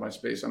 or more of my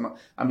space.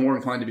 I'm more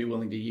inclined to be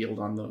willing to yield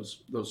on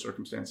those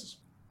circumstances.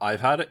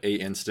 I've had an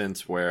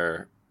instance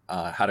where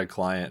I had a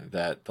client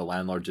that the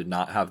landlord did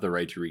not have the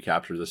right to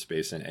recapture the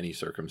space in any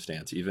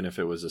circumstance, even if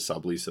it was a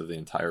sublease of the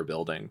entire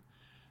building.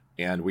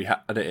 And we had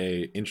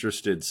a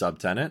interested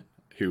subtenant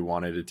who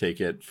wanted to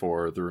take it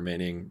for the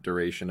remaining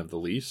duration of the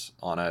lease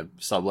on a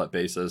sublet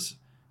basis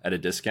at a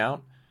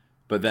discount.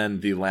 But then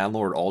the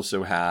landlord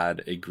also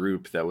had a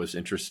group that was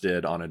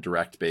interested on a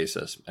direct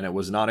basis. And it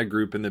was not a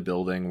group in the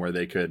building where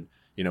they could,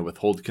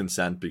 withhold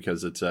consent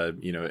because it's a,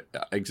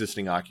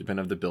 existing occupant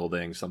of the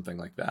building, something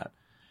like that.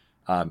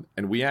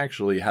 And we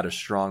actually had a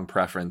strong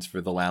preference for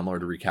the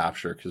landlord to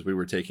recapture because we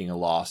were taking a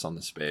loss on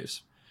the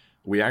space.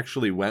 We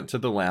actually went to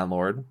the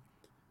landlord,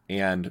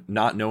 and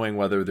not knowing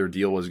whether their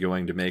deal was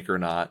going to make or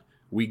not,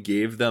 we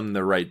gave them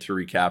the right to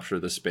recapture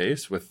the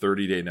space with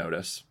 30-day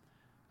notice,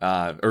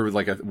 or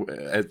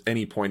at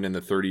any point in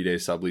the 30-day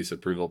sublease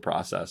approval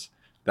process.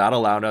 That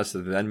allowed us to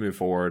then move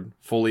forward,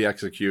 fully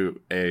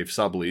execute a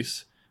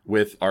sublease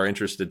with our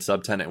interested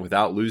subtenant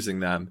without losing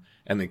them,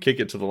 and then kick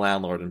it to the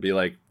landlord and be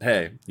like,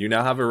 hey, you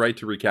now have a right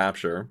to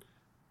recapture.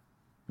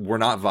 We're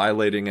not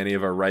violating any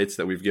of our rights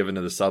that we've given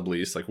to the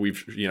sublease. Like,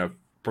 we've,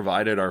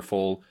 provided our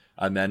full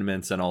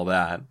amendments and all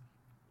that.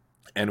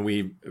 And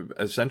we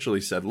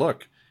essentially said,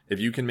 look, if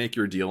you can make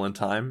your deal in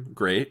time,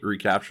 great,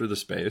 recapture the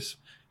space.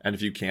 And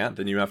if you can't,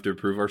 then you have to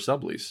approve our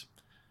sublease.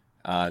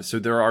 So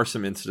there are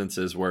some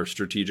instances where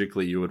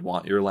strategically you would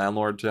want your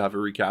landlord to have a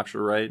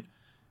recapture right.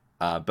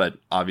 But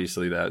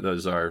obviously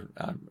those are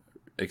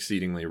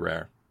exceedingly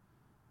rare.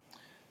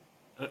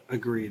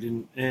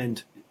 Agreed.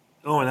 And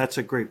that's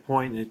a great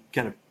point. It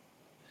kind of,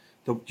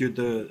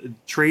 the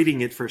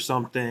trading it for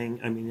something,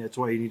 I mean, that's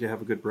why you need to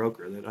have a good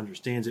broker that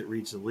understands it,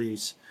 reads the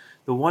lease.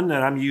 The one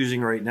that I'm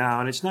using right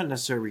now, and it's not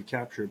necessarily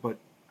recapture, but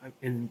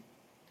in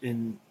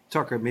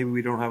Tucker, maybe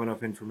we don't have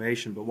enough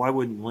information, but why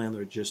wouldn't the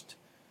landlord just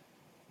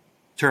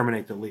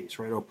terminate the lease,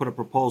 right? Or put a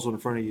proposal in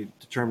front of you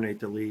to terminate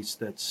the lease,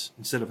 that's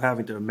instead of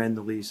having to amend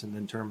the lease and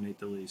then terminate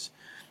the lease.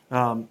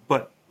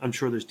 But I'm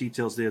sure there's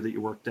details there that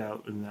you worked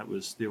out, and that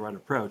was the right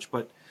approach.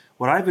 But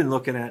what I've been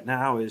looking at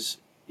now is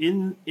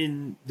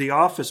in the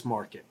office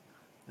market,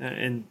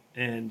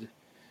 and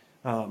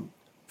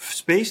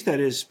space that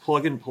is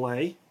plug and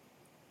play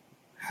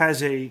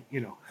has a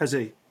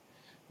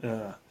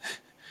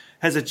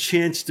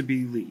chance to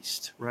be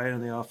leased, right,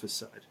 on the office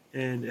side,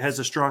 and it has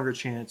a stronger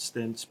chance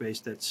than space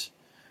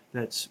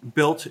that's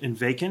built and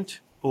vacant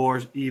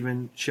or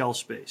even shell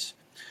space.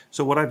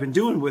 So what I've been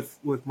doing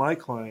with my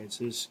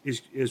clients is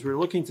we're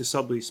looking to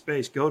sublease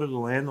space, go to the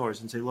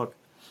landlords and say, look,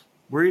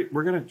 we're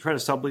going to try to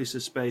sublease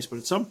this space, but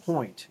at some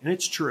point, and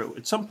it's true,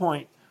 at some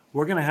point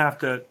we're going to have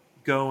to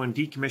go and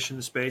decommission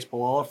the space,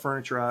 pull all the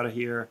furniture out of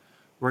here.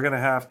 We're going to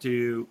have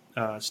to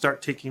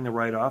start taking the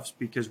write-offs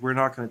because we're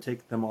not going to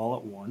take them all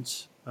at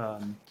once.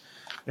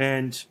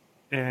 And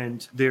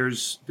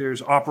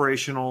there's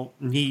operational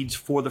needs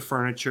for the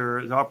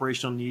furniture, there's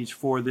operational needs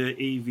for the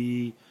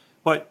AV.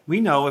 But we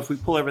know if we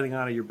pull everything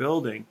out of your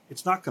building,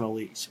 it's not going to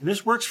lease. And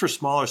this works for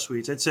smaller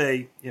suites. I'd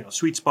say,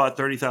 sweet spot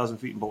 30,000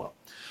 feet and below.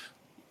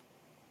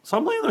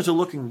 Some landlords are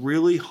looking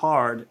really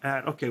hard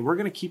at, okay, we're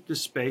going to keep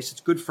this space.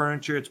 It's good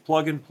furniture. It's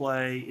plug and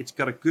play. It's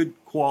got a good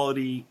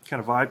quality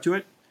kind of vibe to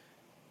it.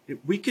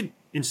 We could,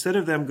 instead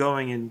of them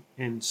going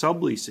and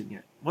subleasing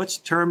it, let's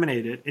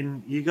terminate it.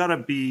 And you got to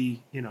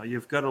be,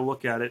 you've got to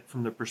look at it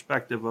from the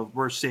perspective of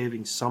we're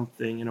saving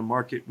something in a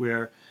market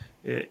where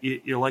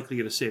you're likely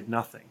going to save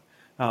nothing.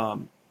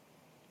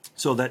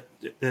 So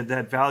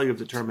that value of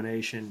the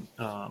termination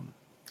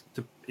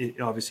it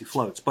obviously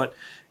floats. But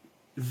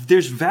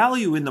there's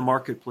value in the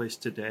marketplace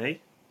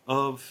today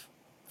of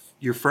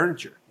your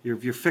furniture,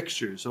 your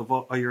fixtures, of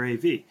your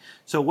AV.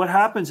 So what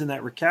happens in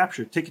that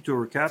recapture? Take it to a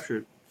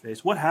recapture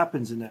phase. What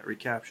happens in that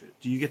recapture?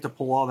 Do you get to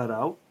pull all that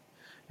out?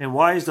 And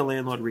why is the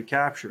landlord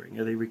recapturing?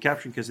 Are they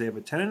recapturing because they have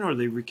a tenant, or are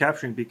they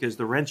recapturing because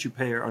the rents you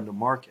pay are under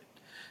market?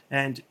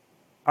 And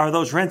are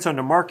those rents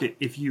under market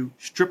if you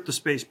strip the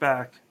space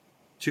back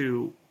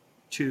to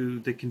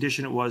the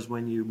condition it was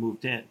when you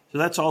moved in? So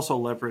that's also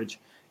leverage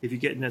if you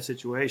get in that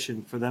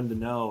situation for them to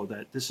know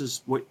that this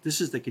is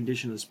the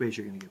condition of the space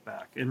you're going to get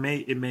back. It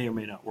may or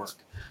may not work,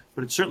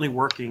 but it's certainly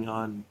working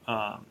on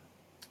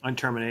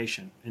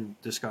termination in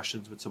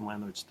discussions with some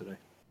landlords today.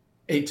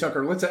 Hey,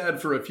 Tucker, let's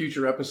add for a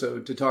future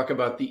episode to talk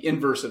about the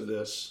inverse of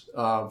this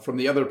from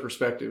the other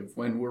perspective.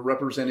 When we're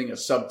representing a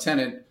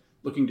subtenant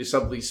looking to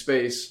sublease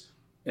space,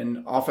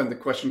 and often the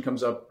question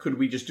comes up, could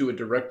we just do a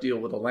direct deal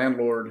with a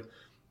landlord?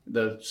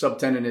 The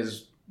subtenant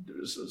is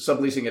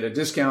subleasing at a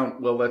discount.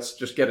 Well, let's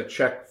just get a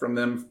check from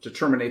them to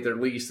terminate their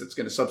lease that's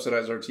going to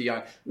subsidize our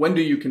TI. When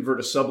do you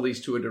convert a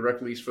sublease to a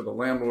direct lease for the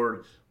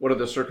landlord? What are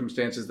the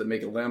circumstances that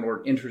make a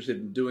landlord interested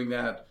in doing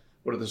that?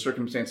 What are the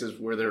circumstances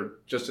where they're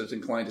just as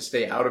inclined to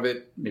stay out of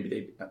it? Maybe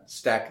they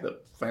stack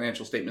the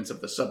financial statements of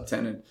the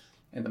subtenant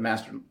and the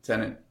master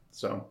tenant.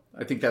 So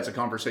I think that's a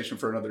conversation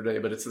for another day,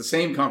 but it's the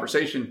same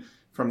conversation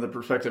from the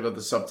perspective of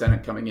the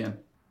subtenant coming in.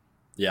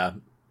 Yeah,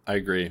 I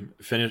agree.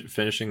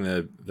 Finishing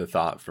the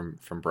thought from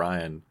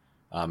Brian,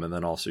 and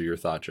then also your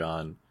thought,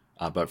 John,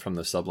 but from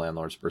the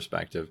sublandlord's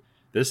perspective,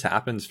 this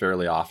happens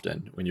fairly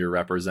often. When you're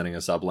representing a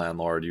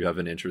sublandlord, you have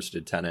an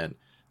interested tenant.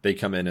 They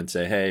come in and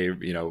say, hey,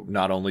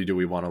 not only do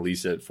we want to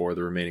lease it for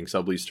the remaining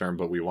sublease term,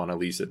 but we want to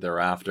lease it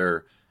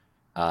thereafter.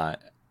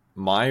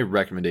 My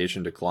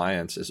recommendation to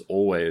clients is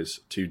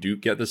always to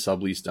get the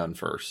sublease done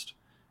first.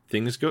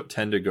 Things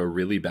tend to go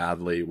really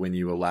badly when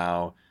you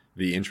allow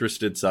the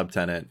interested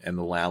subtenant and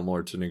the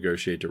landlord to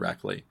negotiate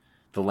directly.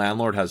 The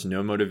landlord has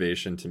no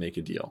motivation to make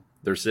a deal.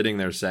 They're sitting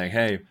there saying,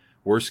 hey,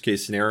 worst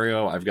case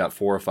scenario, I've got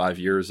 4 or 5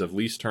 years of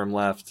lease term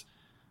left.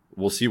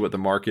 We'll see what the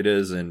market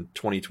is in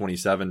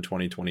 2027,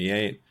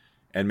 2028,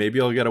 and maybe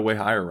I'll get a way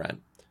higher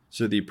rent.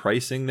 So the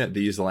pricing that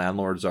these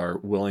landlords are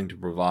willing to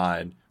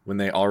provide when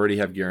they already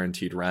have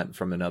guaranteed rent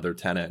from another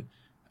tenant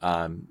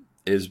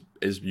is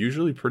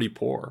usually pretty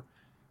poor.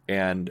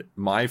 And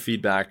my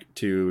feedback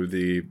to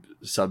the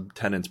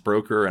subtenant's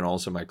broker and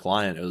also my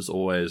client is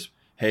always,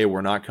 hey,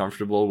 we're not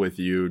comfortable with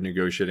you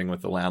negotiating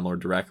with the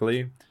landlord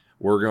directly.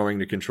 We're going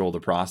to control the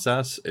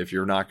process. If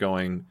you're not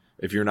willing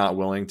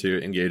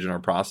to engage in our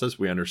process,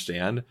 we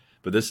understand.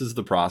 But this is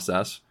the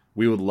process.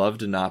 We would love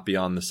to not be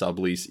on the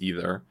sublease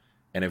either.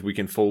 And if we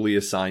can fully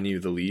assign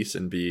you the lease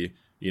and be,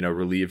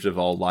 relieved of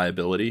all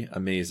liability,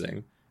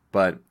 amazing.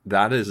 But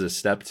that is a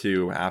step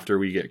 2 after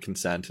we get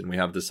consent and we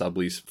have the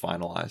sublease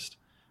finalized.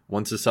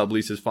 Once the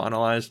sublease is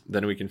finalized,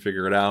 then we can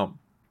figure it out.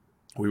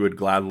 We would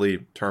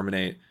gladly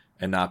terminate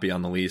and not be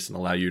on the lease and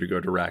allow you to go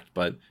direct,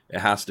 but it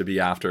has to be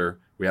after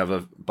we have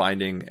a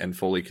binding and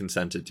fully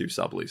consented to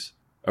sublease.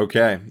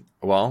 Okay,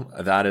 well,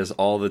 that is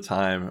all the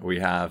time we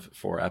have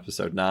for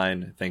episode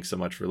 9. Thanks so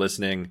much for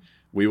listening.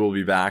 We will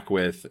be back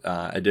with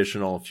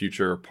additional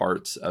future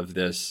parts of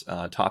this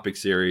topic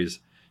series.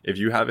 If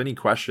you have any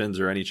questions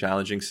or any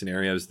challenging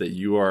scenarios that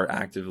you are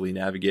actively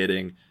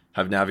navigating,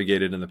 have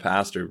navigated in the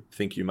past, or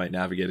think you might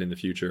navigate in the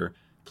future,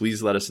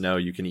 please let us know.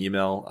 You can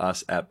email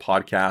us at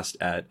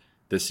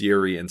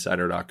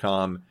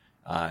podcast@thecreinsider.com,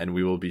 and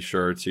we will be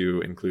sure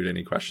to include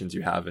any questions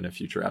you have in a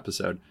future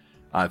episode.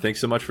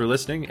 Thanks so much for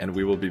listening, and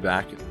we will be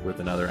back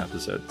with another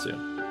episode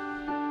soon.